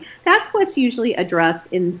body. That's what's usually addressed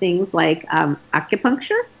in things like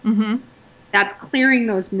acupuncture. Mm-hmm. That's clearing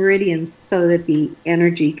those meridians so that the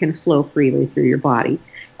energy can flow freely through your body.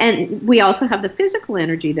 And we also have the physical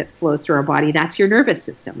energy that flows through our body. That's your nervous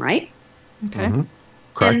system, right? Okay. Mm-hmm.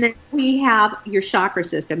 Correct. And then we have your chakra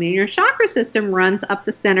system. And your chakra system runs up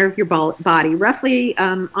the center of your body, roughly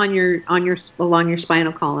along your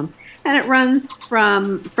spinal column. And it runs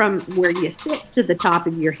from where you sit to the top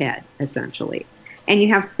of your head, essentially. And you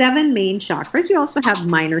have 7 main chakras. You also have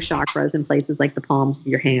minor chakras in places like the palms of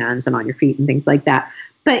your hands and on your feet and things like that.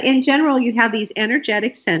 But in general, you have these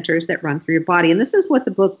energetic centers that run through your body. And this is what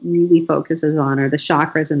the book really focuses on, are the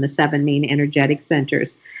chakras and the 7 main energetic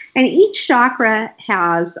centers. And each chakra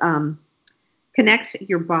has connects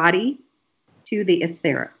your body to the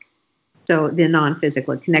etheric, so the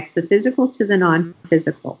non-physical. It connects the physical to the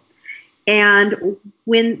non-physical. And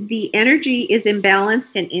when the energy is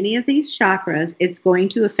imbalanced in any of these chakras, it's going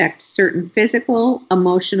to affect certain physical,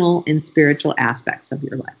 emotional, and spiritual aspects of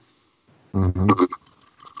your life. Mm-hmm.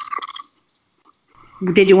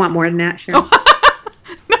 Did you want more than that, Sharon?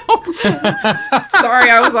 No, Sorry,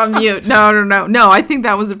 I was on mute. No. I think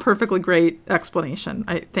that was a perfectly great explanation.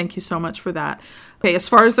 I thank you so much for that. Okay, as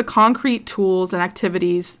far as the concrete tools and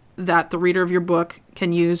activities that the reader of your book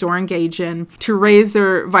can use or engage in to raise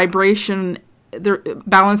their vibration,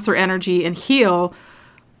 balance their energy, and heal,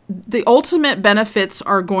 the ultimate benefits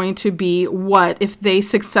are going to be what if they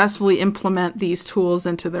successfully implement these tools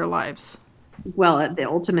into their lives? Well, the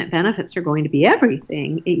ultimate benefits are going to be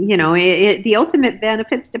everything. The ultimate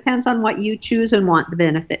benefits depends on what you choose and want the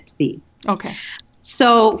benefit to be. Okay.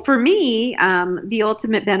 So for me, the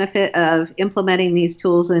ultimate benefit of implementing these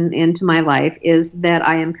tools into my life is that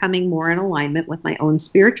I am coming more in alignment with my own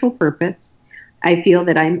spiritual purpose. I feel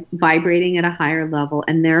that I'm vibrating at a higher level,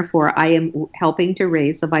 and therefore I am helping to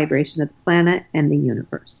raise the vibration of the planet and the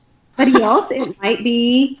universe. But else, it might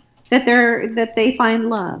be that they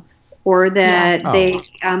find love, or that I've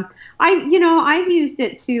used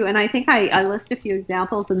it to, and I think I list a few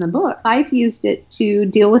examples in the book. I've used it to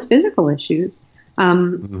deal with physical issues.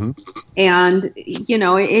 And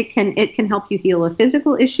it can help you heal a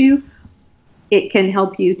physical issue. It can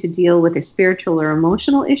help you to deal with a spiritual or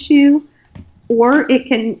emotional issue, or it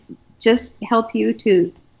can just help you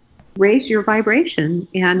to raise your vibration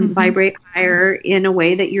and vibrate higher in a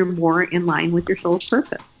way that you're more in line with your soul's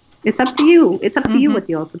purpose. It's up to you. It's up to you what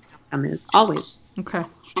the ultimate outcome is, always. Okay.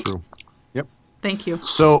 True. Yep. Thank you.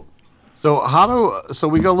 So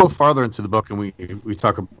we go a little farther into the book, and we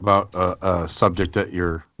talk about a subject that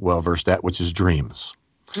you're well versed at, which is dreams.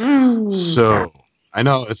 So I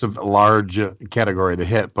know it's a large category to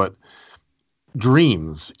hit, but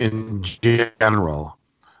dreams in general,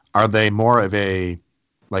 are they more of a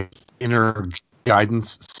inner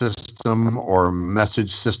guidance system or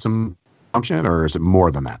message system function, or is it more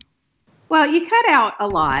than that? Well, you cut out a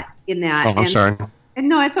lot in that. Oh, I'm sorry. And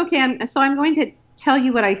no, it's okay. I'm going to tell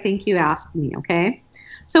you what I think you asked me, okay?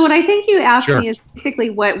 So what I think you asked me is basically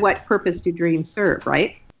what purpose do dreams serve,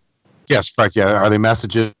 right? Yes, correct. Yeah, are they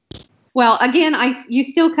messages? Well, again, you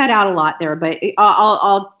still cut out a lot there, but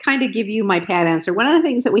I'll kind of give you my pat answer. One of the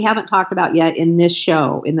things that we haven't talked about yet in this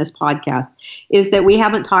show, in this podcast, is that we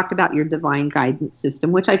haven't talked about your divine guidance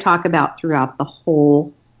system, which I talk about throughout the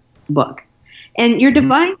whole book. And your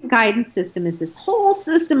divine guidance system is this whole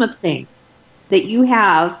system of things that you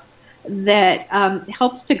have that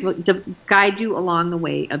helps to guide you along the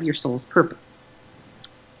way of your soul's purpose.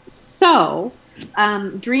 So,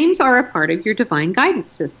 dreams are a part of your divine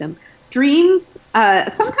guidance system. Dreams,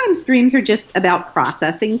 sometimes dreams are just about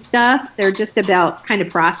processing stuff. They're just about kind of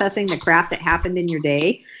processing the crap that happened in your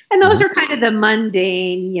day. And those are kind of the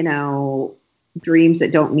mundane, dreams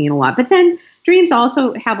that don't mean a lot. But then dreams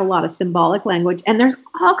also have a lot of symbolic language. And there's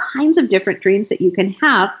all kinds of different dreams that you can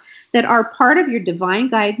have that are part of your divine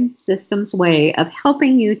guidance system's way of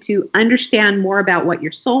helping you to understand more about what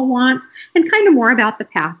your soul wants and kind of more about the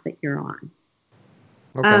path that you're on.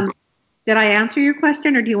 Okay. Did I answer your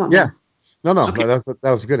question, or do you want more? No, that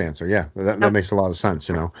was a good answer. Yeah, that makes a lot of sense,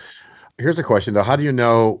 Here's a question, though. How do you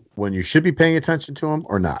know when you should be paying attention to them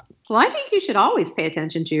or not? Well, I think you should always pay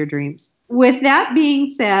attention to your dreams. With that being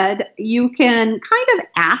said, you can kind of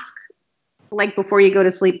ask, before you go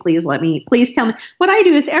to sleep, please tell me. What I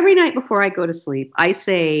do is every night before I go to sleep, I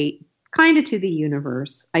say kind of to the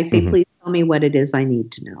universe, I say, please tell me what it is I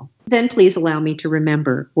need to know. Then please allow me to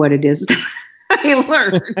remember what it is that I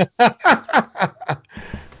learned.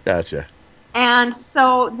 Gotcha. And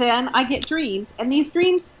so then I get dreams, and these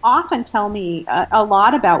dreams often tell me a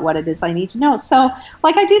lot about what it is I need to know. So,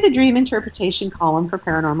 I do the dream interpretation column for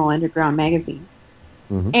Paranormal Underground magazine,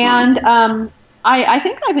 and I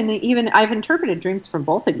think I've interpreted dreams from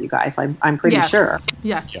both of you guys. I'm pretty sure.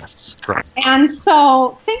 Yes, correct. And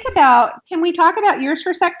so can we talk about yours for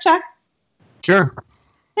a sec, Chuck? Sure.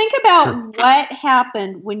 Think about what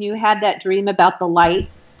happened when you had that dream about the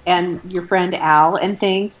lights and your friend Al and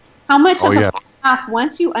things. How much of a path,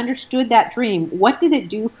 once you understood that dream, what did it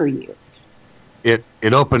do for you? It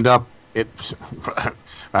opened up.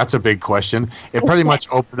 That's a big question. It pretty much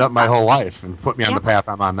opened up my whole life and put me on the path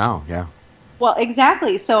I'm on now. Yeah. Well,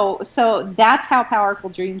 exactly. So that's how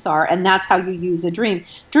powerful dreams are, and that's how you use a dream.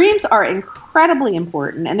 Dreams are incredibly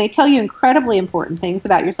important, and they tell you incredibly important things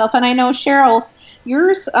about yourself. And I know Cheryl's,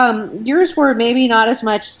 yours were maybe not as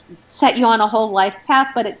much set you on a whole life path,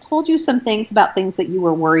 but it told you some things about things that you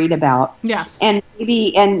were worried about. Yes. And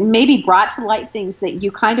maybe brought to light things that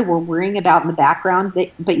you kind of were worrying about in the background,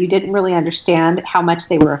 but you didn't really understand how much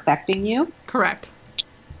they were affecting you. Correct.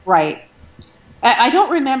 Right. I don't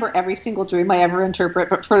remember every single dream I ever interpret,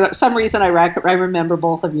 but for some reason I remember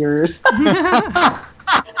both of yours.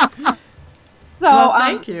 So, well,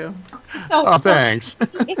 thank you. So, thanks.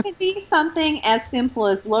 It could be something as simple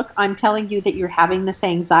as, look, I'm telling you that you're having this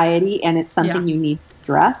anxiety and it's something you need to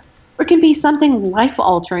address. Or it can be something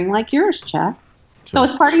life-altering like yours, Chuck. So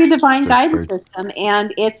it's part of your divine guidance system.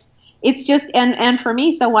 And it's just, and for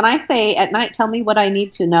me, so when I say at night, tell me what I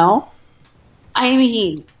need to know, I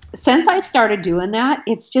mean, since I've started doing that,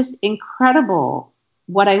 it's just incredible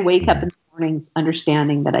what I wake up in the mornings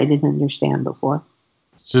understanding that I didn't understand before.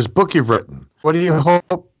 So this book you've written, what do you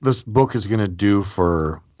hope this book is going to do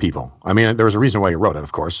for people? I mean, there was a reason why you wrote it,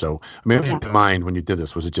 of course. So, I mean, what did you have in mind when you did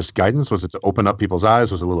this? Was it just guidance? Was it to open up people's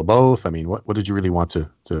eyes? Was it a little of both? I mean, what did you really want to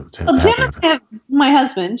happen with it? My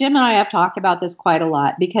husband, Jim, and I have talked about this quite a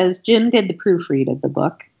lot because Jim did the proofread of the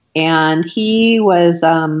book. And he was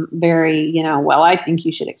very, well, I think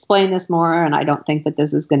you should explain this more. And I don't think that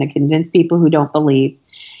this is going to convince people who don't believe.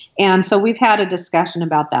 And so we've had a discussion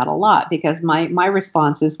about that a lot because my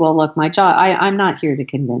response is, well, look, my job, I'm not here to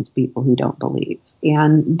convince people who don't believe.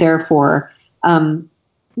 And therefore,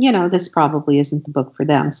 this probably isn't the book for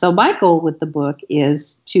them. So my goal with the book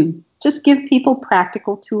is to just give people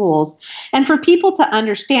practical tools and for people to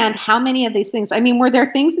understand how many of these things, I mean, were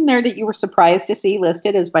there things in there that you were surprised to see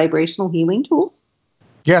listed as vibrational healing tools?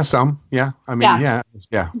 Yeah, some. Yeah. I mean, yeah.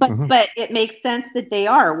 But it makes sense that they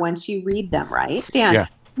are once you read them, right? And yeah.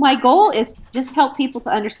 My goal is to just help people to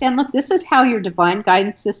understand, look, this is how your divine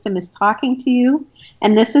guidance system is talking to you.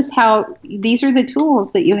 And these are the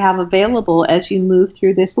tools that you have available as you move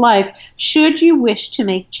through this life. Should you wish to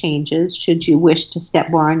make changes, should you wish to step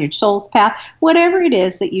more on your soul's path, whatever it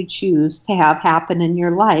is that you choose to have happen in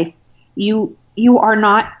your life, you are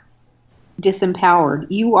not disempowered.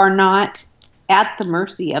 You are not at the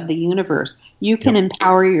mercy of the universe. You can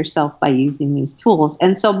empower yourself by using these tools.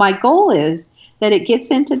 And so my goal is that it gets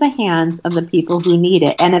into the hands of the people who need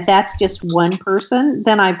it. And if that's just one person,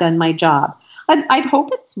 then I've done my job. I'd hope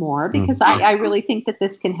it's more because I really think that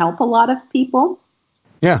this can help a lot of people.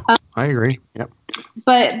 Yeah, I agree. Yep.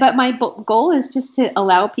 But my goal is just to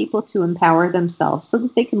allow people to empower themselves so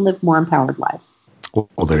that they can live more empowered lives.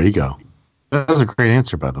 Well, there you go. That was a great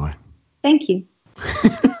answer, by the way. Thank you.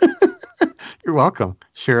 You're welcome.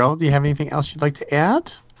 Cheryl, do you have anything else you'd like to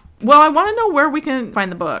add? Well, I want to know where we can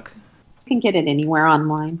find the book. You can get it anywhere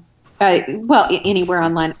online. Anywhere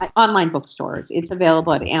online. Online bookstores. It's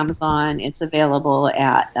available at Amazon. It's available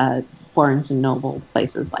at Barnes & Noble,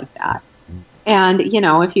 places like that. And,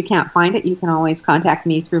 if you can't find it, you can always contact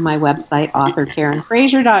me through my website,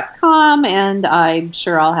 authorkarenfrazier.com, and I'm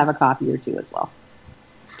sure I'll have a copy or two as well.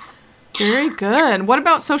 Very good. What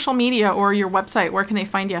about social media or your website? Where can they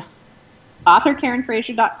find you?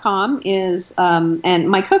 authorkarenfrazier.com is, and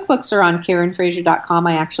my cookbooks are on karenfrazier.com.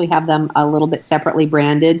 I actually have them a little bit separately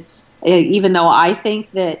branded, even though I think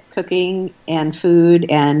that cooking and food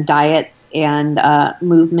and diets and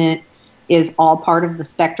movement is all part of the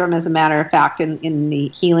spectrum. As a matter of fact, in the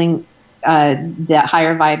healing, the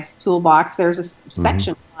Higher Vibes toolbox, there's a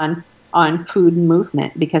section on food and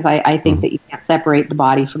movement because I think that you can't separate the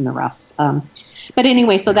body from the rest. But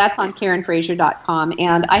anyway, so that's on karenfrazier.com.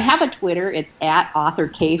 And I have a Twitter. It's at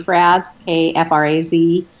authorkfraz,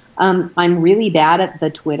 Kfraz. I'm really bad at the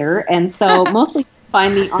Twitter. And so mostly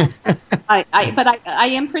find me on, but I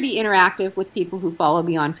am pretty interactive with people who follow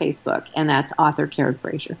me on Facebook. And that's author Karen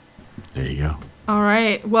Frazier. There you go. All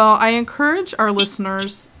right. Well, I encourage our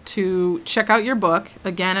listeners to check out your book.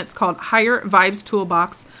 Again, it's called Higher Vibes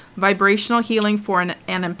Toolbox, Vibrational Healing for an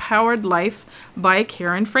Empowered Life by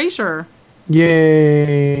Karen Frazier.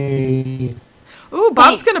 Yay. Ooh,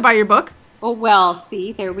 Bob's going to buy your book. Oh, well,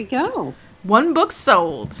 see, there we go. One book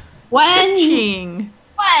sold. One. Cha-ching.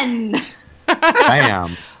 One.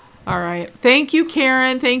 Bam. All right. Thank you,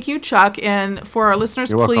 Karen. Thank you, Chuck. And for our listeners,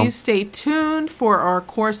 You're welcome. Please stay tuned for our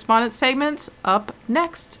correspondence segments up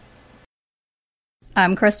next.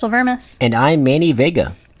 I'm Crystal Vermis. And I'm Manny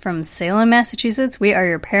Vega. From Salem, Massachusetts, we are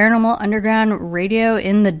your Paranormal Underground Radio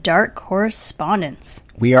in the Dark correspondents.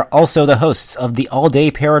 We are also the hosts of the All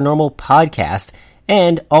Day Paranormal podcast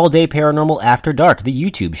and All Day Paranormal After Dark, the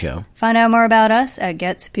YouTube show. Find out more about us at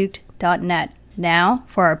getspooked.net. Now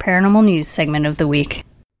for our paranormal news segment of the week.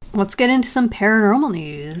 Let's get into some paranormal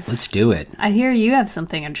news. Let's do it. I hear you have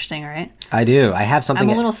something interesting, right? I do. I have something.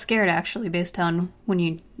 I'm a little scared, actually, based on when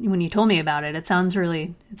you told me about it. It sounds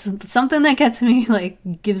really... It's something that gives me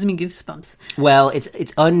goosebumps. Well,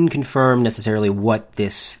 it's unconfirmed necessarily what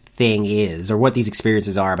this thing is or what these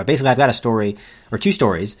experiences are. But basically, I've got a story, or two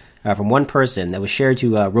stories, from one person that was shared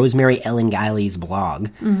to Rosemary Ellen Guiley's blog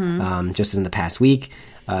just in the past week.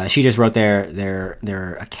 She just wrote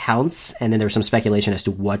their accounts, and then there was some speculation as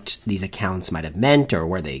to what these accounts might have meant, or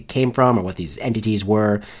where they came from, or what these entities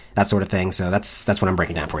were, that sort of thing. So that's what I'm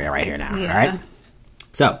breaking down for you right here now. Yeah. All right.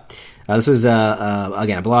 So this is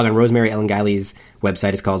again a blog on Rosemary Ellen Guiley's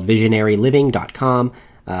website. It's called visionaryliving.com.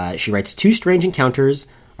 She writes, 2 strange encounters.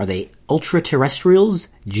 Are they ultra-terrestrials,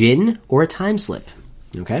 jinn, or a time slip?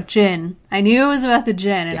 Okay. Jinn. I knew it was about the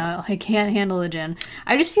jinn, and I can't handle the jinn.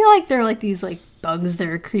 I just feel like they're like these like bugs that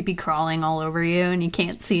are creepy crawling all over you, and you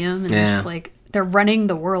can't see them, and it's just like they're running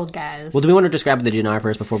the world, guys. Well, do we want to describe what the jinn are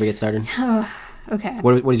first before we get started? Okay.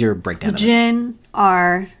 What is your breakdown? The jinn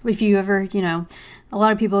are, if you ever, a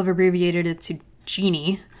lot of people have abbreviated it to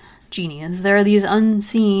genies. They're these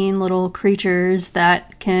unseen little creatures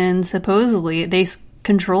that can supposedly they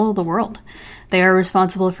control the world. They are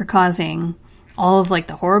responsible for causing all of like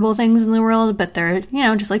the horrible things in the world, but they're,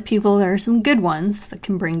 just like people, there are some good ones that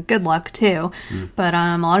can bring good luck too. But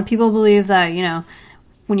a lot of people believe that,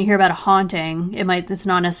 when you hear about a haunting, it's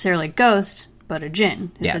not necessarily a ghost, but a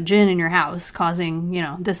jinn. It's a jinn in your house causing,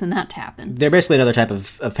 this and that to happen. They're basically another type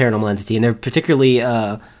of paranormal entity, and they're particularly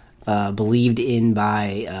believed in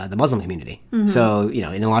by the Muslim community. Mm-hmm. So,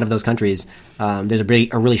 in a lot of those countries, there's a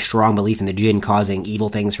really strong belief in the jinn causing evil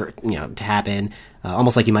things to happen,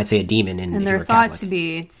 almost like you might say a demon. And they're thought to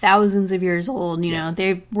be thousands of years old.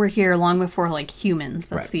 They were here long before humans.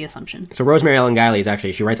 That's the assumption. So Rosemary Ellen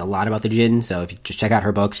Guiley she writes a lot about the jinn. So if you just check out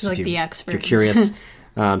her books, she's the expert. If you're curious,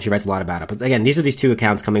 she writes a lot about it. But again, these are these 2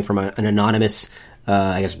 accounts coming from an anonymous,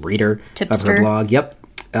 reader Tipster. of her blog. Yep.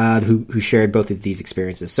 Who shared both of these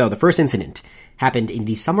experiences. So the first incident happened in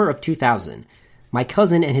the summer of 2000. My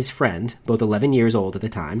cousin and his friend, both 11 years old at the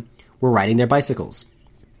time, were riding their bicycles.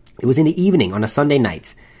 It was in the evening on a Sunday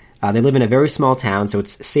night. They live in a very small town, so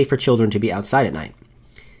it's safe for children to be outside at night.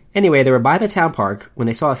 Anyway, they were by the town park when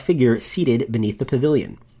they saw a figure seated beneath the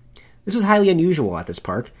pavilion. This was highly unusual at this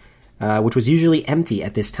park, which was usually empty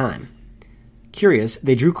at this time. Curious,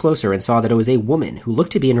 they drew closer and saw that it was a woman who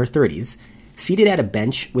looked to be in her 30s, seated at a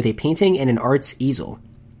bench with a painting and an art's easel.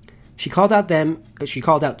 She called out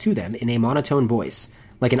to them in a monotone voice,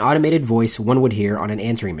 like an automated voice one would hear on an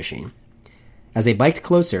answering machine. As they biked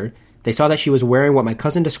closer, they saw that she was wearing what my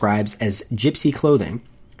cousin describes as gypsy clothing,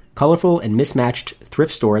 colorful and mismatched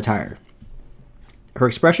thrift store attire. Her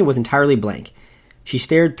expression was entirely blank. She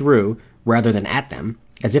stared through, rather than at them,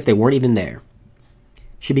 as if they weren't even there.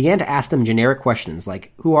 She began to ask them generic questions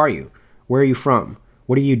like, "Who are you? Where are you from?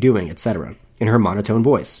 What are you doing?" etc., in her monotone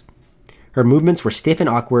voice. Her movements were stiff and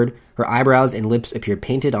awkward, her eyebrows and lips appeared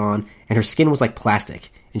painted on, and her skin was like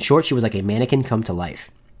plastic. In short, she was like a mannequin come to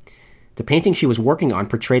life. The painting she was working on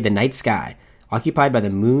portrayed the night sky, occupied by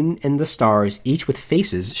the moon and the stars, each with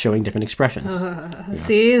faces showing different expressions.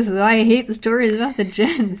 See, this is why I hate the stories about the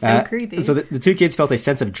jinn. It's so creepy. So the 2 kids felt a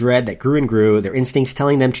sense of dread that grew and grew, their instincts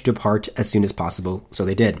telling them to depart as soon as possible, so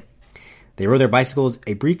they did. They rode their bicycles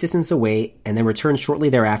a brief distance away and then returned shortly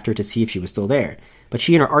thereafter to see if she was still there, but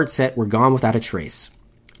she and her art set were gone without a trace.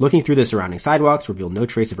 Looking through the surrounding sidewalks revealed no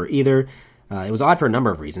trace of her either. It was odd for a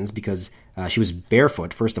number of reasons, because she was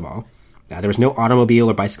barefoot, first of all. There was no automobile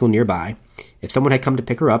or bicycle nearby. If someone had come to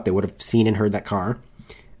pick her up, they would have seen and heard that car.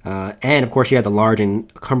 And, of course, she had the large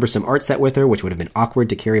and cumbersome art set with her, which would have been awkward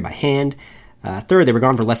to carry by hand. Third, they were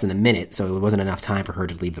gone for less than a minute, so it wasn't enough time for her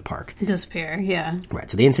to leave the park. Disappear, yeah. Right,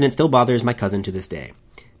 so the incident still bothers my cousin to this day.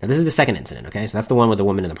 Now, this is the second incident, okay? So that's the one with the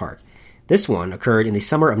woman in the park. This one occurred in the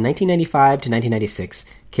summer of 1995 to 1996,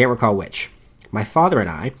 can't recall which. My father and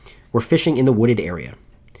I were fishing in the wooded area.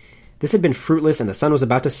 This had been fruitless and the sun was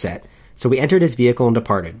about to set, so we entered his vehicle and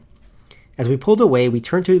departed. As we pulled away, we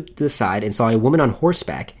turned to the side and saw a woman on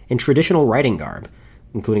horseback in traditional riding garb,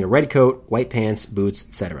 including a red coat, white pants, boots,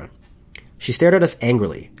 etc. She stared at us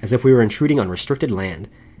angrily, as if we were intruding on restricted land.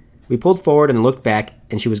 We pulled forward and looked back,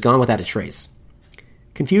 and she was gone without a trace.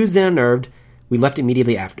 Confused and unnerved, we left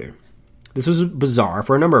immediately after. This was bizarre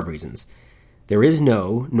for a number of reasons. There is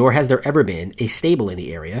no, nor has there ever been, a stable in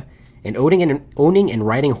the area, and owning and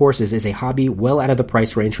riding horses is a hobby well out of the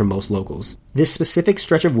price range for most locals. This specific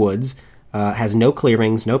stretch of woods has no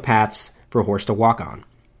clearings, no paths for a horse to walk on.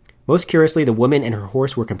 Most curiously, the woman and her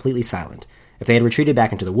horse were completely silent. If they had retreated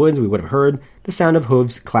back into the woods, we would have heard the sound of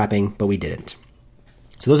hooves clapping, but we didn't.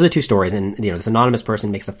 So those are the 2 stories, and this anonymous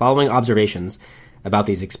person makes the following observations about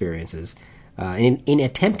these experiences. In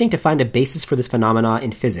attempting to find a basis for this phenomena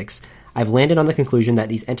in physics, I've landed on the conclusion that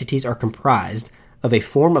these entities are comprised of a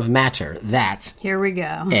form of matter that, here we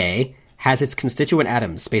go, A, has its constituent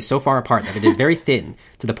atoms spaced so far apart that it is very thin,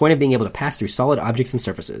 to the point of being able to pass through solid objects and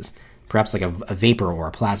surfaces, perhaps like a vapor or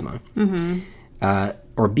a plasma. Mm-hmm.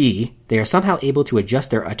 Or B, they are somehow able to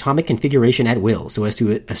adjust their atomic configuration at will so as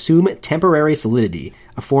to assume temporary solidity,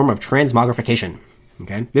 a form of transmogrification.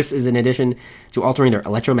 Okay? This is in addition to altering their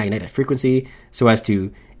electromagnetic frequency so as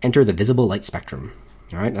to enter the visible light spectrum.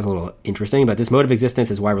 All right, that's a little interesting, but this mode of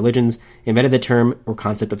existence is why religions invented the term or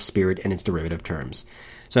concept of spirit and its derivative terms.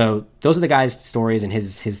 So those are the guy's stories and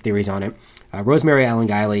his theories on it. Rosemary Ellen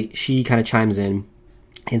Guiley, she kind of chimes in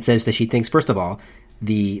and says that she thinks, first of all,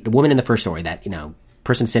 the woman in the first story, that,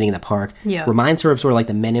 person sitting in the park, reminds her of sort of like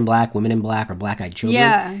the Men in Black, Women in Black, or Black-Eyed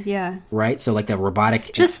Children. Yeah. Right? So like the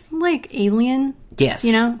robotic... Just like Alien. Yes.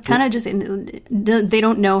 Kind of just... They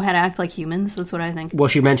don't know how to act like humans. That's what I think. Well,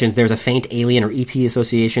 she mentions there's a faint alien or ET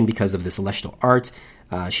association because of the celestial art.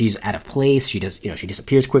 She's out of place. She does, she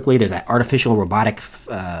disappears quickly. There's that artificial robotic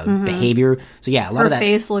behavior. So yeah, a lot of that... Her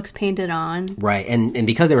face looks painted on. Right. And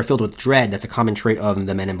because they were filled with dread, that's a common trait of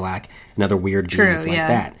the Men in Black and other weird beings like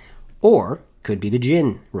that. Or... could be the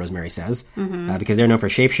Jinn, Rosemary says, because they're known for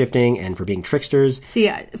shape-shifting and for being tricksters. See,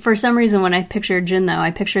 for some reason, when I picture Jinn, though,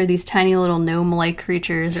 I picture these tiny little gnome-like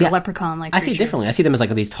creatures or leprechaun-like creatures. I see it differently. I see them as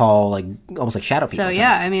like these tall, like almost like shadow people. So,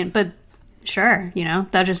 yeah, types. But sure,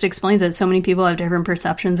 that just explains it. So many people have different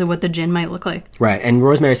perceptions of what the Jinn might look like. Right, and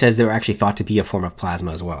Rosemary says they were actually thought to be a form of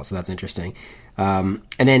plasma as well, so that's interesting. And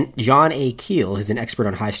then John A. Keel, who's an expert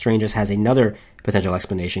on high strangeness, has another potential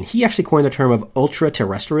explanation. He actually coined the term of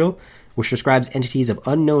ultra-terrestrial, which describes entities of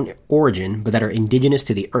unknown origin, but that are indigenous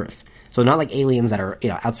to the Earth. So not like aliens that are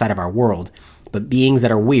outside of our world, but beings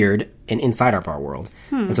that are weird and inside of our world.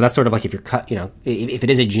 And so that's sort of like if you're if it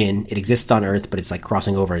is a Jinn, it exists on Earth, but it's like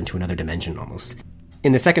crossing over into another dimension almost.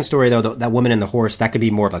 In the second story, though, that woman and the horse, that could be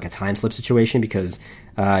more of like a time slip situation because,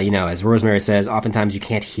 as Rosemary says, oftentimes you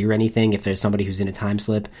can't hear anything if there's somebody who's in a time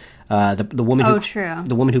slip. The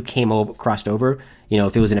woman who crossed over,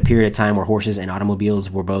 if it was in a period of time where horses and automobiles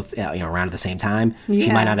were both, around at the same time,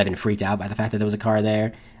 she might not have been freaked out by the fact that there was a car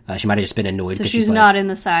there. She might have just been annoyed. So she's not in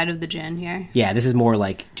the side of the Jinn here. Yeah, this is more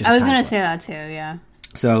like just I was going to say that too, yeah.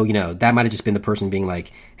 So, that might have just been the person being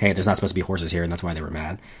like, hey, there's not supposed to be horses here, and that's why they were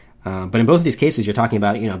mad. But in both of these cases, you're talking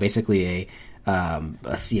about, basically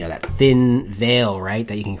that thin veil, right,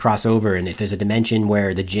 that you can cross over. And if there's a dimension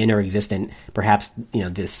where the Jinn are existent, perhaps,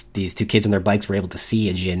 these two kids on their bikes were able to see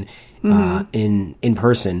a Jinn in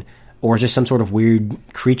person, or just some sort of weird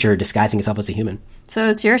creature disguising itself as a human. So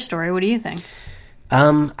it's your story. What do you think?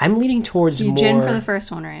 I'm leaning towards more... Jinn for the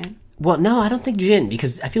first one, right? Well, no, I don't think Jinn,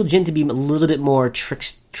 because I feel Jinn to be a little bit more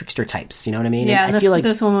trickster types, you know what I mean? Yeah, I feel like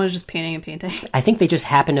this one was just painting and painting. I think they just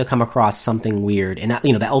happened to come across something weird, and that,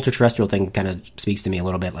 that ultra-terrestrial thing kind of speaks to me a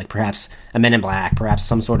little bit, like perhaps a Men in Black, perhaps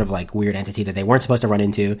some sort of like weird entity that they weren't supposed to run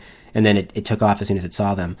into, and then it took off as soon as it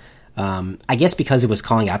saw them. I guess because it was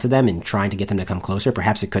calling out to them and trying to get them to come closer,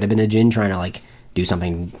 perhaps it could have been a Jinn trying to like do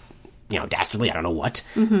something... dastardly, I don't know what.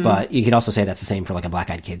 But you could also say that's the same for like a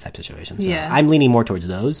Black-Eyed Kid type situation. So I'm leaning more towards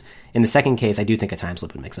those. In the second case, I do think a time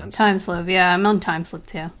slip would make sense. Time slip, yeah. I'm on time slip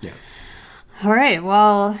too. Yeah. All right,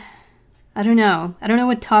 well, I don't know. I don't know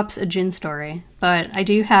what tops a Jinn story, but I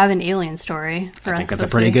do have an alien story for us. I think that's a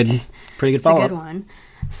pretty good follow-up. It's a good one.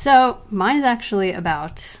 So mine is actually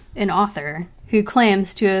about an author who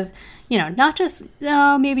claims to have, not just,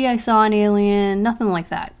 maybe I saw an alien, nothing like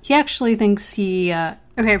that. He actually thinks he...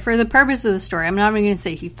 Okay, for the purpose of the story, I'm not even going to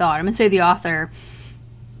say he thought. I'm going to say the author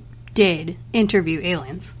did interview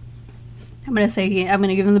aliens. I'm going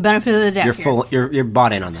to give him the benefit of the doubt. You're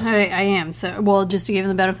bought in on this. I am. So, just to give him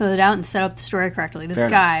the benefit of the doubt and set up the story correctly.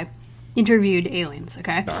 This guy interviewed aliens,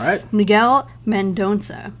 okay? All right. Miguel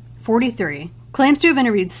Mendonça, 43, claims to have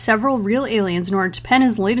interviewed several real aliens in order to pen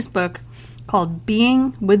his latest book called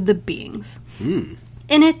Being with the Beings. In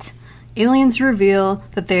it, aliens reveal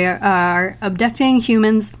that they are abducting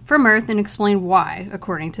humans from Earth and explain why,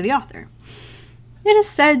 according to the author. It is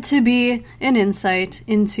said to be an insight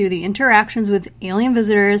into the interactions with alien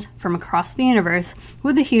visitors from across the universe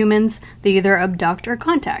with the humans they either abduct or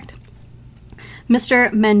contact.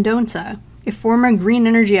 Mr. Mendonça, a former green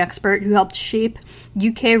energy expert who helped shape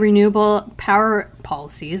UK renewable power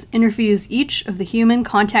policies, interviews each of the human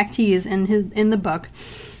contactees in the book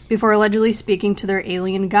before allegedly speaking to their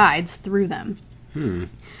alien guides through them.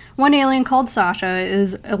 One alien called Sasha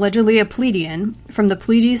is allegedly a Pleiadian from the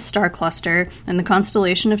Pleiades star cluster and the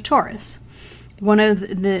constellation of Taurus, one of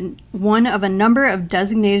a number of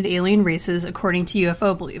designated alien races according to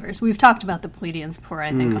UFO believers. We've talked about the Pleiadians before,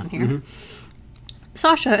 I think, on here.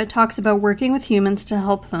 Sasha talks about working with humans to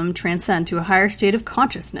help them transcend to a higher state of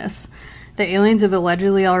consciousness that aliens have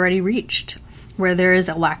allegedly already reached, where there is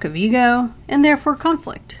a lack of ego and therefore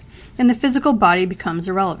conflict, and the physical body becomes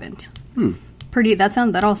irrelevant.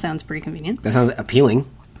 That all sounds pretty convenient. That sounds appealing.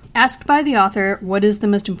 Asked by the author, what is the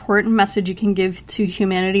most important message you can give to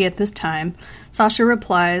humanity at this time, Sasha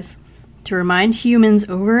replies, to remind humans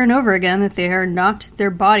over and over again that they are not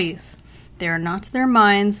their bodies. They are not their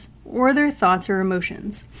minds or their thoughts or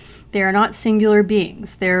emotions. They are not singular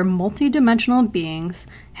beings. They are multidimensional beings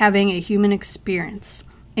having a human experience,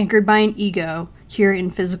 anchored by an ego here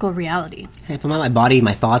in physical reality. Hey, if I'm not my body,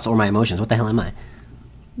 my thoughts, or my emotions, what the hell am I?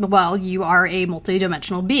 Well, you are a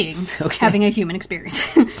multidimensional being having a human experience.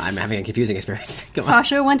 I'm having a confusing experience.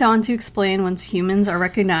 Sasha went on to explain once humans are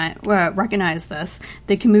recognize this,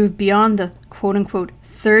 they can move beyond the quote-unquote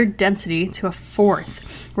third density to a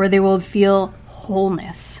fourth, where they will feel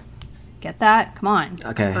wholeness. Get that? Come on.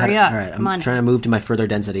 Okay. Hurry up. All right. Come on. I'm trying to move to my further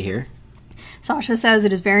density here. Sasha says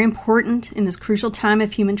it is very important in this crucial time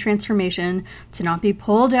of human transformation to not be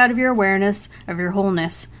pulled out of your awareness of your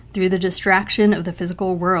wholeness through the distraction of the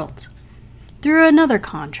physical world. Through another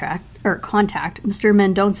contact, Mr.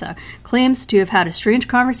 Mendonça claims to have had a strange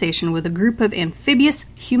conversation with a group of amphibious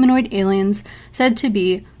humanoid aliens said to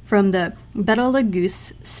be from the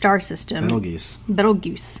Betelgeuse star system.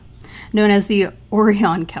 Betelgeuse. Known as the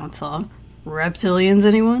Orion Council. Reptilians,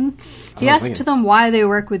 anyone? He asked them why they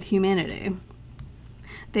work with humanity.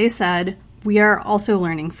 They said, we are also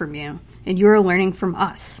learning from you, and you are learning from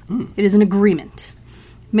us. It is an agreement.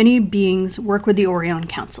 Many beings work with the Orion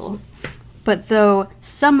Council, but though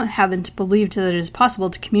some haven't believed that it is possible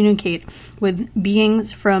to communicate with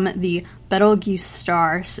beings from the Betelgeuse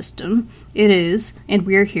star system, it is, and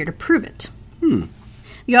we are here to prove it.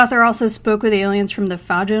 The author also spoke with aliens from the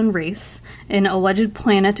Fajon race, an alleged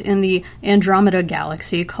planet in the Andromeda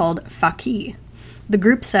galaxy called Faki. The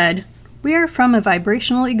group said, we are from a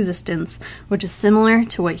vibrational existence, which is similar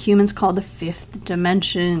to what humans call the fifth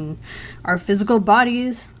dimension. Our physical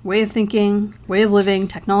bodies, way of thinking, way of living,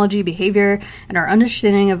 technology, behavior, and our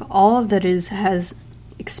understanding of all that has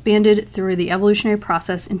expanded through the evolutionary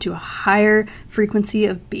process into a higher frequency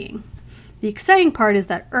of being. The exciting part is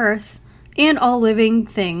that Earth, and all living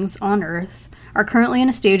things on Earth, are currently in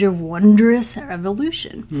a stage of wondrous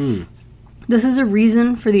evolution. This is a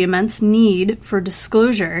reason for the immense need for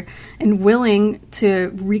disclosure and willing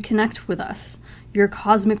to reconnect with us, your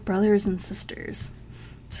cosmic brothers and sisters.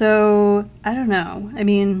 So, I don't know. I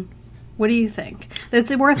mean, what do you think?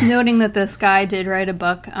 It's worth noting that this guy did write a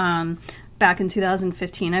book back in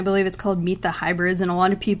 2015. I believe it's called Meet the Hybrids, and a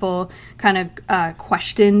lot of people kind of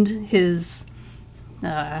questioned his,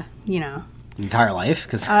 entire life,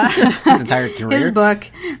 because his entire career. His book.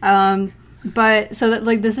 But so that,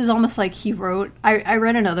 like, this is almost like he wrote. I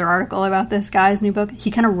read another article about this guy's new book. He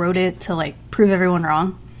kind of wrote it to, like, prove everyone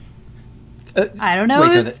wrong. I don't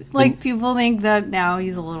know. People think that now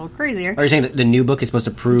he's a little crazier. Are you saying that the new book is supposed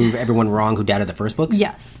to prove everyone wrong who doubted the first book?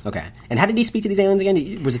 Yes. Okay. And how did he speak to these aliens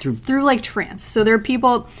again? Was it through like trance? So there are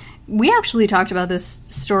people. We actually talked about this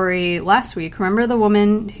story last week. Remember the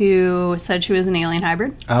woman who said she was an alien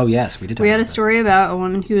hybrid? Oh yes, we did. We had a story about a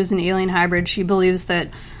woman who was an alien hybrid. She believes that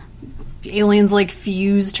aliens like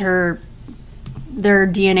fused their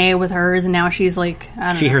DNA with hers, and now she's like, I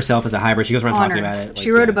don't know. She herself is a hybrid. She goes around talking about it. Like,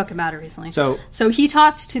 she wrote a book about it recently. So he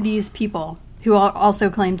talked to these people who also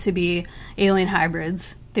claim to be alien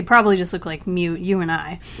hybrids. They probably just look like you and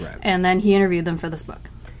I. Right. And then he interviewed them for this book.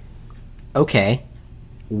 Okay.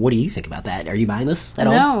 What do you think about that? Are you buying this at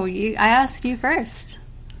all? No, I asked you first.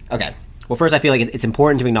 Okay. Well, first, I feel like it's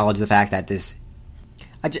important to acknowledge the fact that this.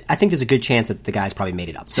 I think there's a good chance that the guy's probably made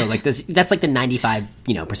it up. So, like, that's like the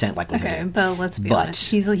 95% likelihood. Okay, but let's be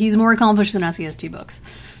honest. He's more accomplished than us. He has 2 books.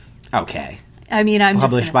 Okay. I mean, I'm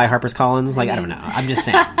published by HarperCollins. Like, I don't know. I'm just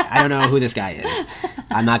saying. I don't know who this guy is.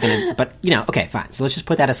 I'm not gonna. But okay, fine. So let's just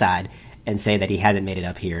put that aside and say that he hasn't made it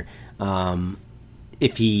up here.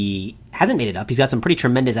 If he hasn't made it up, he's got some pretty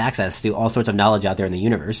tremendous access to all sorts of knowledge out there in the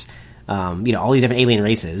universe. All these different alien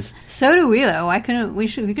races. So do we, though. Why couldn't we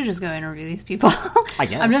could just go interview these people. I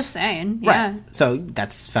guess. I'm just saying. Yeah. Right. So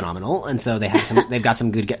that's phenomenal. And so they've got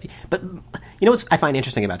some good. But what I find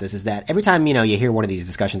interesting about this is that every time you hear one of these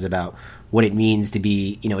discussions about what it means to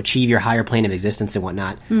be achieve your higher plane of existence and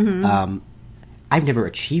whatnot. Mm-hmm. I've never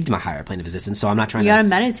achieved my higher plane of existence, so I'm not trying. You gotta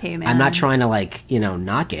meditate, man. I'm not trying to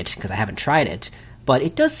knock it because I haven't tried it. But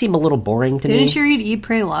it does seem a little boring to me. Didn't you read Eat,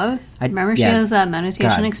 Pray, Love? Remember she has that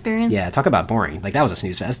meditation experience? Yeah, talk about boring. Like, that was a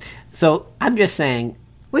snooze fest. So, I'm just saying...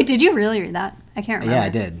 Wait, did you really read that? I can't remember. Yeah, I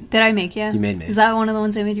did. Did I make you? You made me. Is that one of the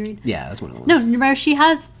ones I made you read? Yeah, that's one of the ones. No, remember she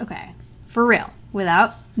has... Okay, for real,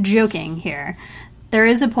 without joking here, there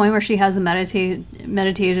is a point where she has a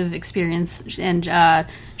meditative experience, and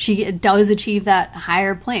she does achieve that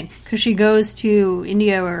higher plane. Because she goes to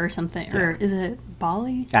India or something, or is it...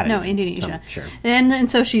 Bali? I don't No, know. Indonesia. Sure. And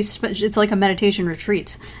so it's like a meditation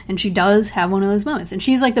retreat, and she does have one of those moments, and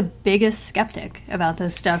she's like the biggest skeptic about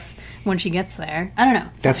this stuff when she gets there. I don't know.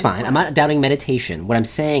 That's fine. I'm not doubting meditation. What I'm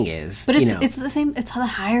saying is, But it's the same. It's the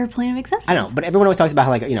higher plane of existence. I know, but everyone always talks about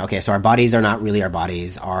how, like, okay, so our bodies are not really our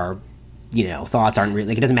bodies. Our, thoughts aren't really,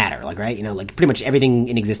 like, it doesn't matter, like, right? Like, pretty much everything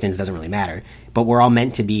in existence doesn't really matter. But we're all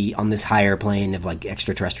meant to be on this higher plane of, like,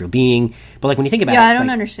 extraterrestrial being. But, like, when you think about it, I don't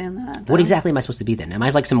like, understand that. What exactly am I supposed to be then? Am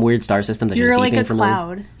I like some weird star system that's You're just like beeping a from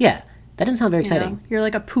cloud. Yeah. That doesn't sound very exciting. You're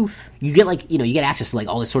like a poof. You get, like, you get access to, like,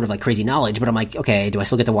 all this sort of, like, crazy knowledge, but I'm like, okay, do I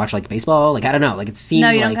still get to watch, like, baseball? Like, I don't know. Like, it seems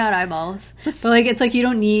like... No, you don't got eyeballs. But, like, it's like you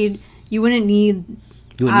wouldn't need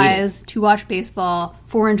eyes to watch baseball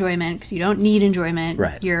for enjoyment, because you don't need enjoyment.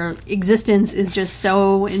 Right. Your existence is just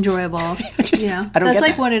so enjoyable. I don't That's get like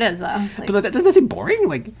that. what it is, though. Like, But doesn't that seem boring?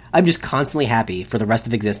 Like, I'm just constantly happy for the rest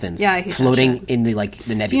of existence, Yeah, I hate that floating shit. in the, like,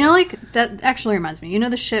 the nebula. do you know, like, that actually reminds me, you know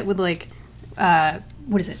the shit with, like,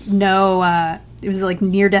 what is it? It was, like,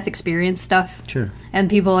 near-death experience stuff. Sure. And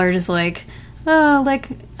people are just like, oh, like,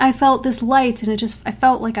 I felt this light, and I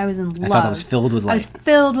felt like I was in love. I felt I was filled with light. I was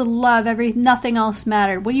filled with love. Nothing else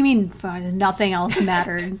mattered. What do you mean nothing else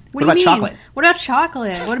mattered? What about do you mean? chocolate? What about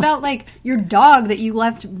chocolate? What about, like, your dog that you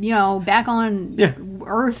left, back on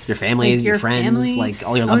Earth? Your families, Like, your friends, family? like,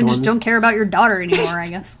 all your loved ones. Just don't care about your daughter anymore, I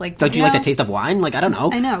guess. Like, Don't you like the taste of wine? Like, I don't know.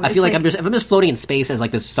 I know, I it's feel like, like- if I'm just floating in space as, like,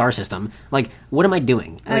 this star system, like, what am I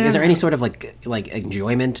doing? Like, is there any sort of, like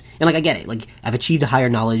enjoyment? And, like, I get it. Like, I've achieved a higher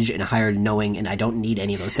knowledge and a higher knowing, and I don't need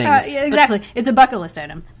any of those things. Yeah, exactly. It's a bucket list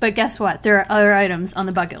item. But guess what? There are other items on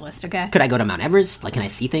the bucket list, okay? Could I go to Mount Everest? Like, can I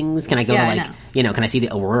see things? Can I go Yeah, to, I like, can I see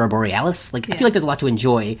the Aurora Borealis? Like, I Yeah. feel like there's a lot to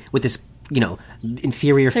enjoy with this,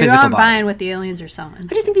 inferior So you physical aren't body. buying what the aliens are selling.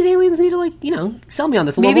 I just think these aliens need to, like, sell me on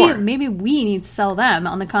this a little more. Maybe we need to sell them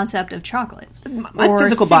on the concept of chocolate. My or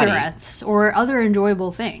physical body- cigarettes or other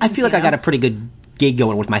enjoyable things. I feel like I got a pretty good gig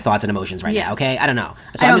going with my thoughts and emotions right Yeah. now, okay? I don't know.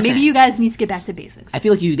 So I I'm know, just maybe saying. you guys need to get back to basics. I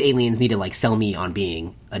feel like you aliens need to, like, sell me on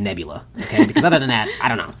being a nebula, okay? Because other than that, I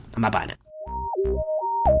don't know. I'm not buying it.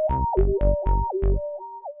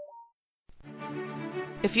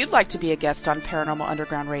 If you'd like to be a guest on Paranormal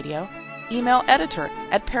Underground Radio, email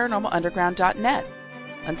editor@paranormalunderground.net.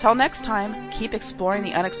 Until next time, keep exploring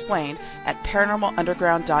the unexplained at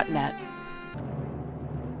paranormalunderground.net.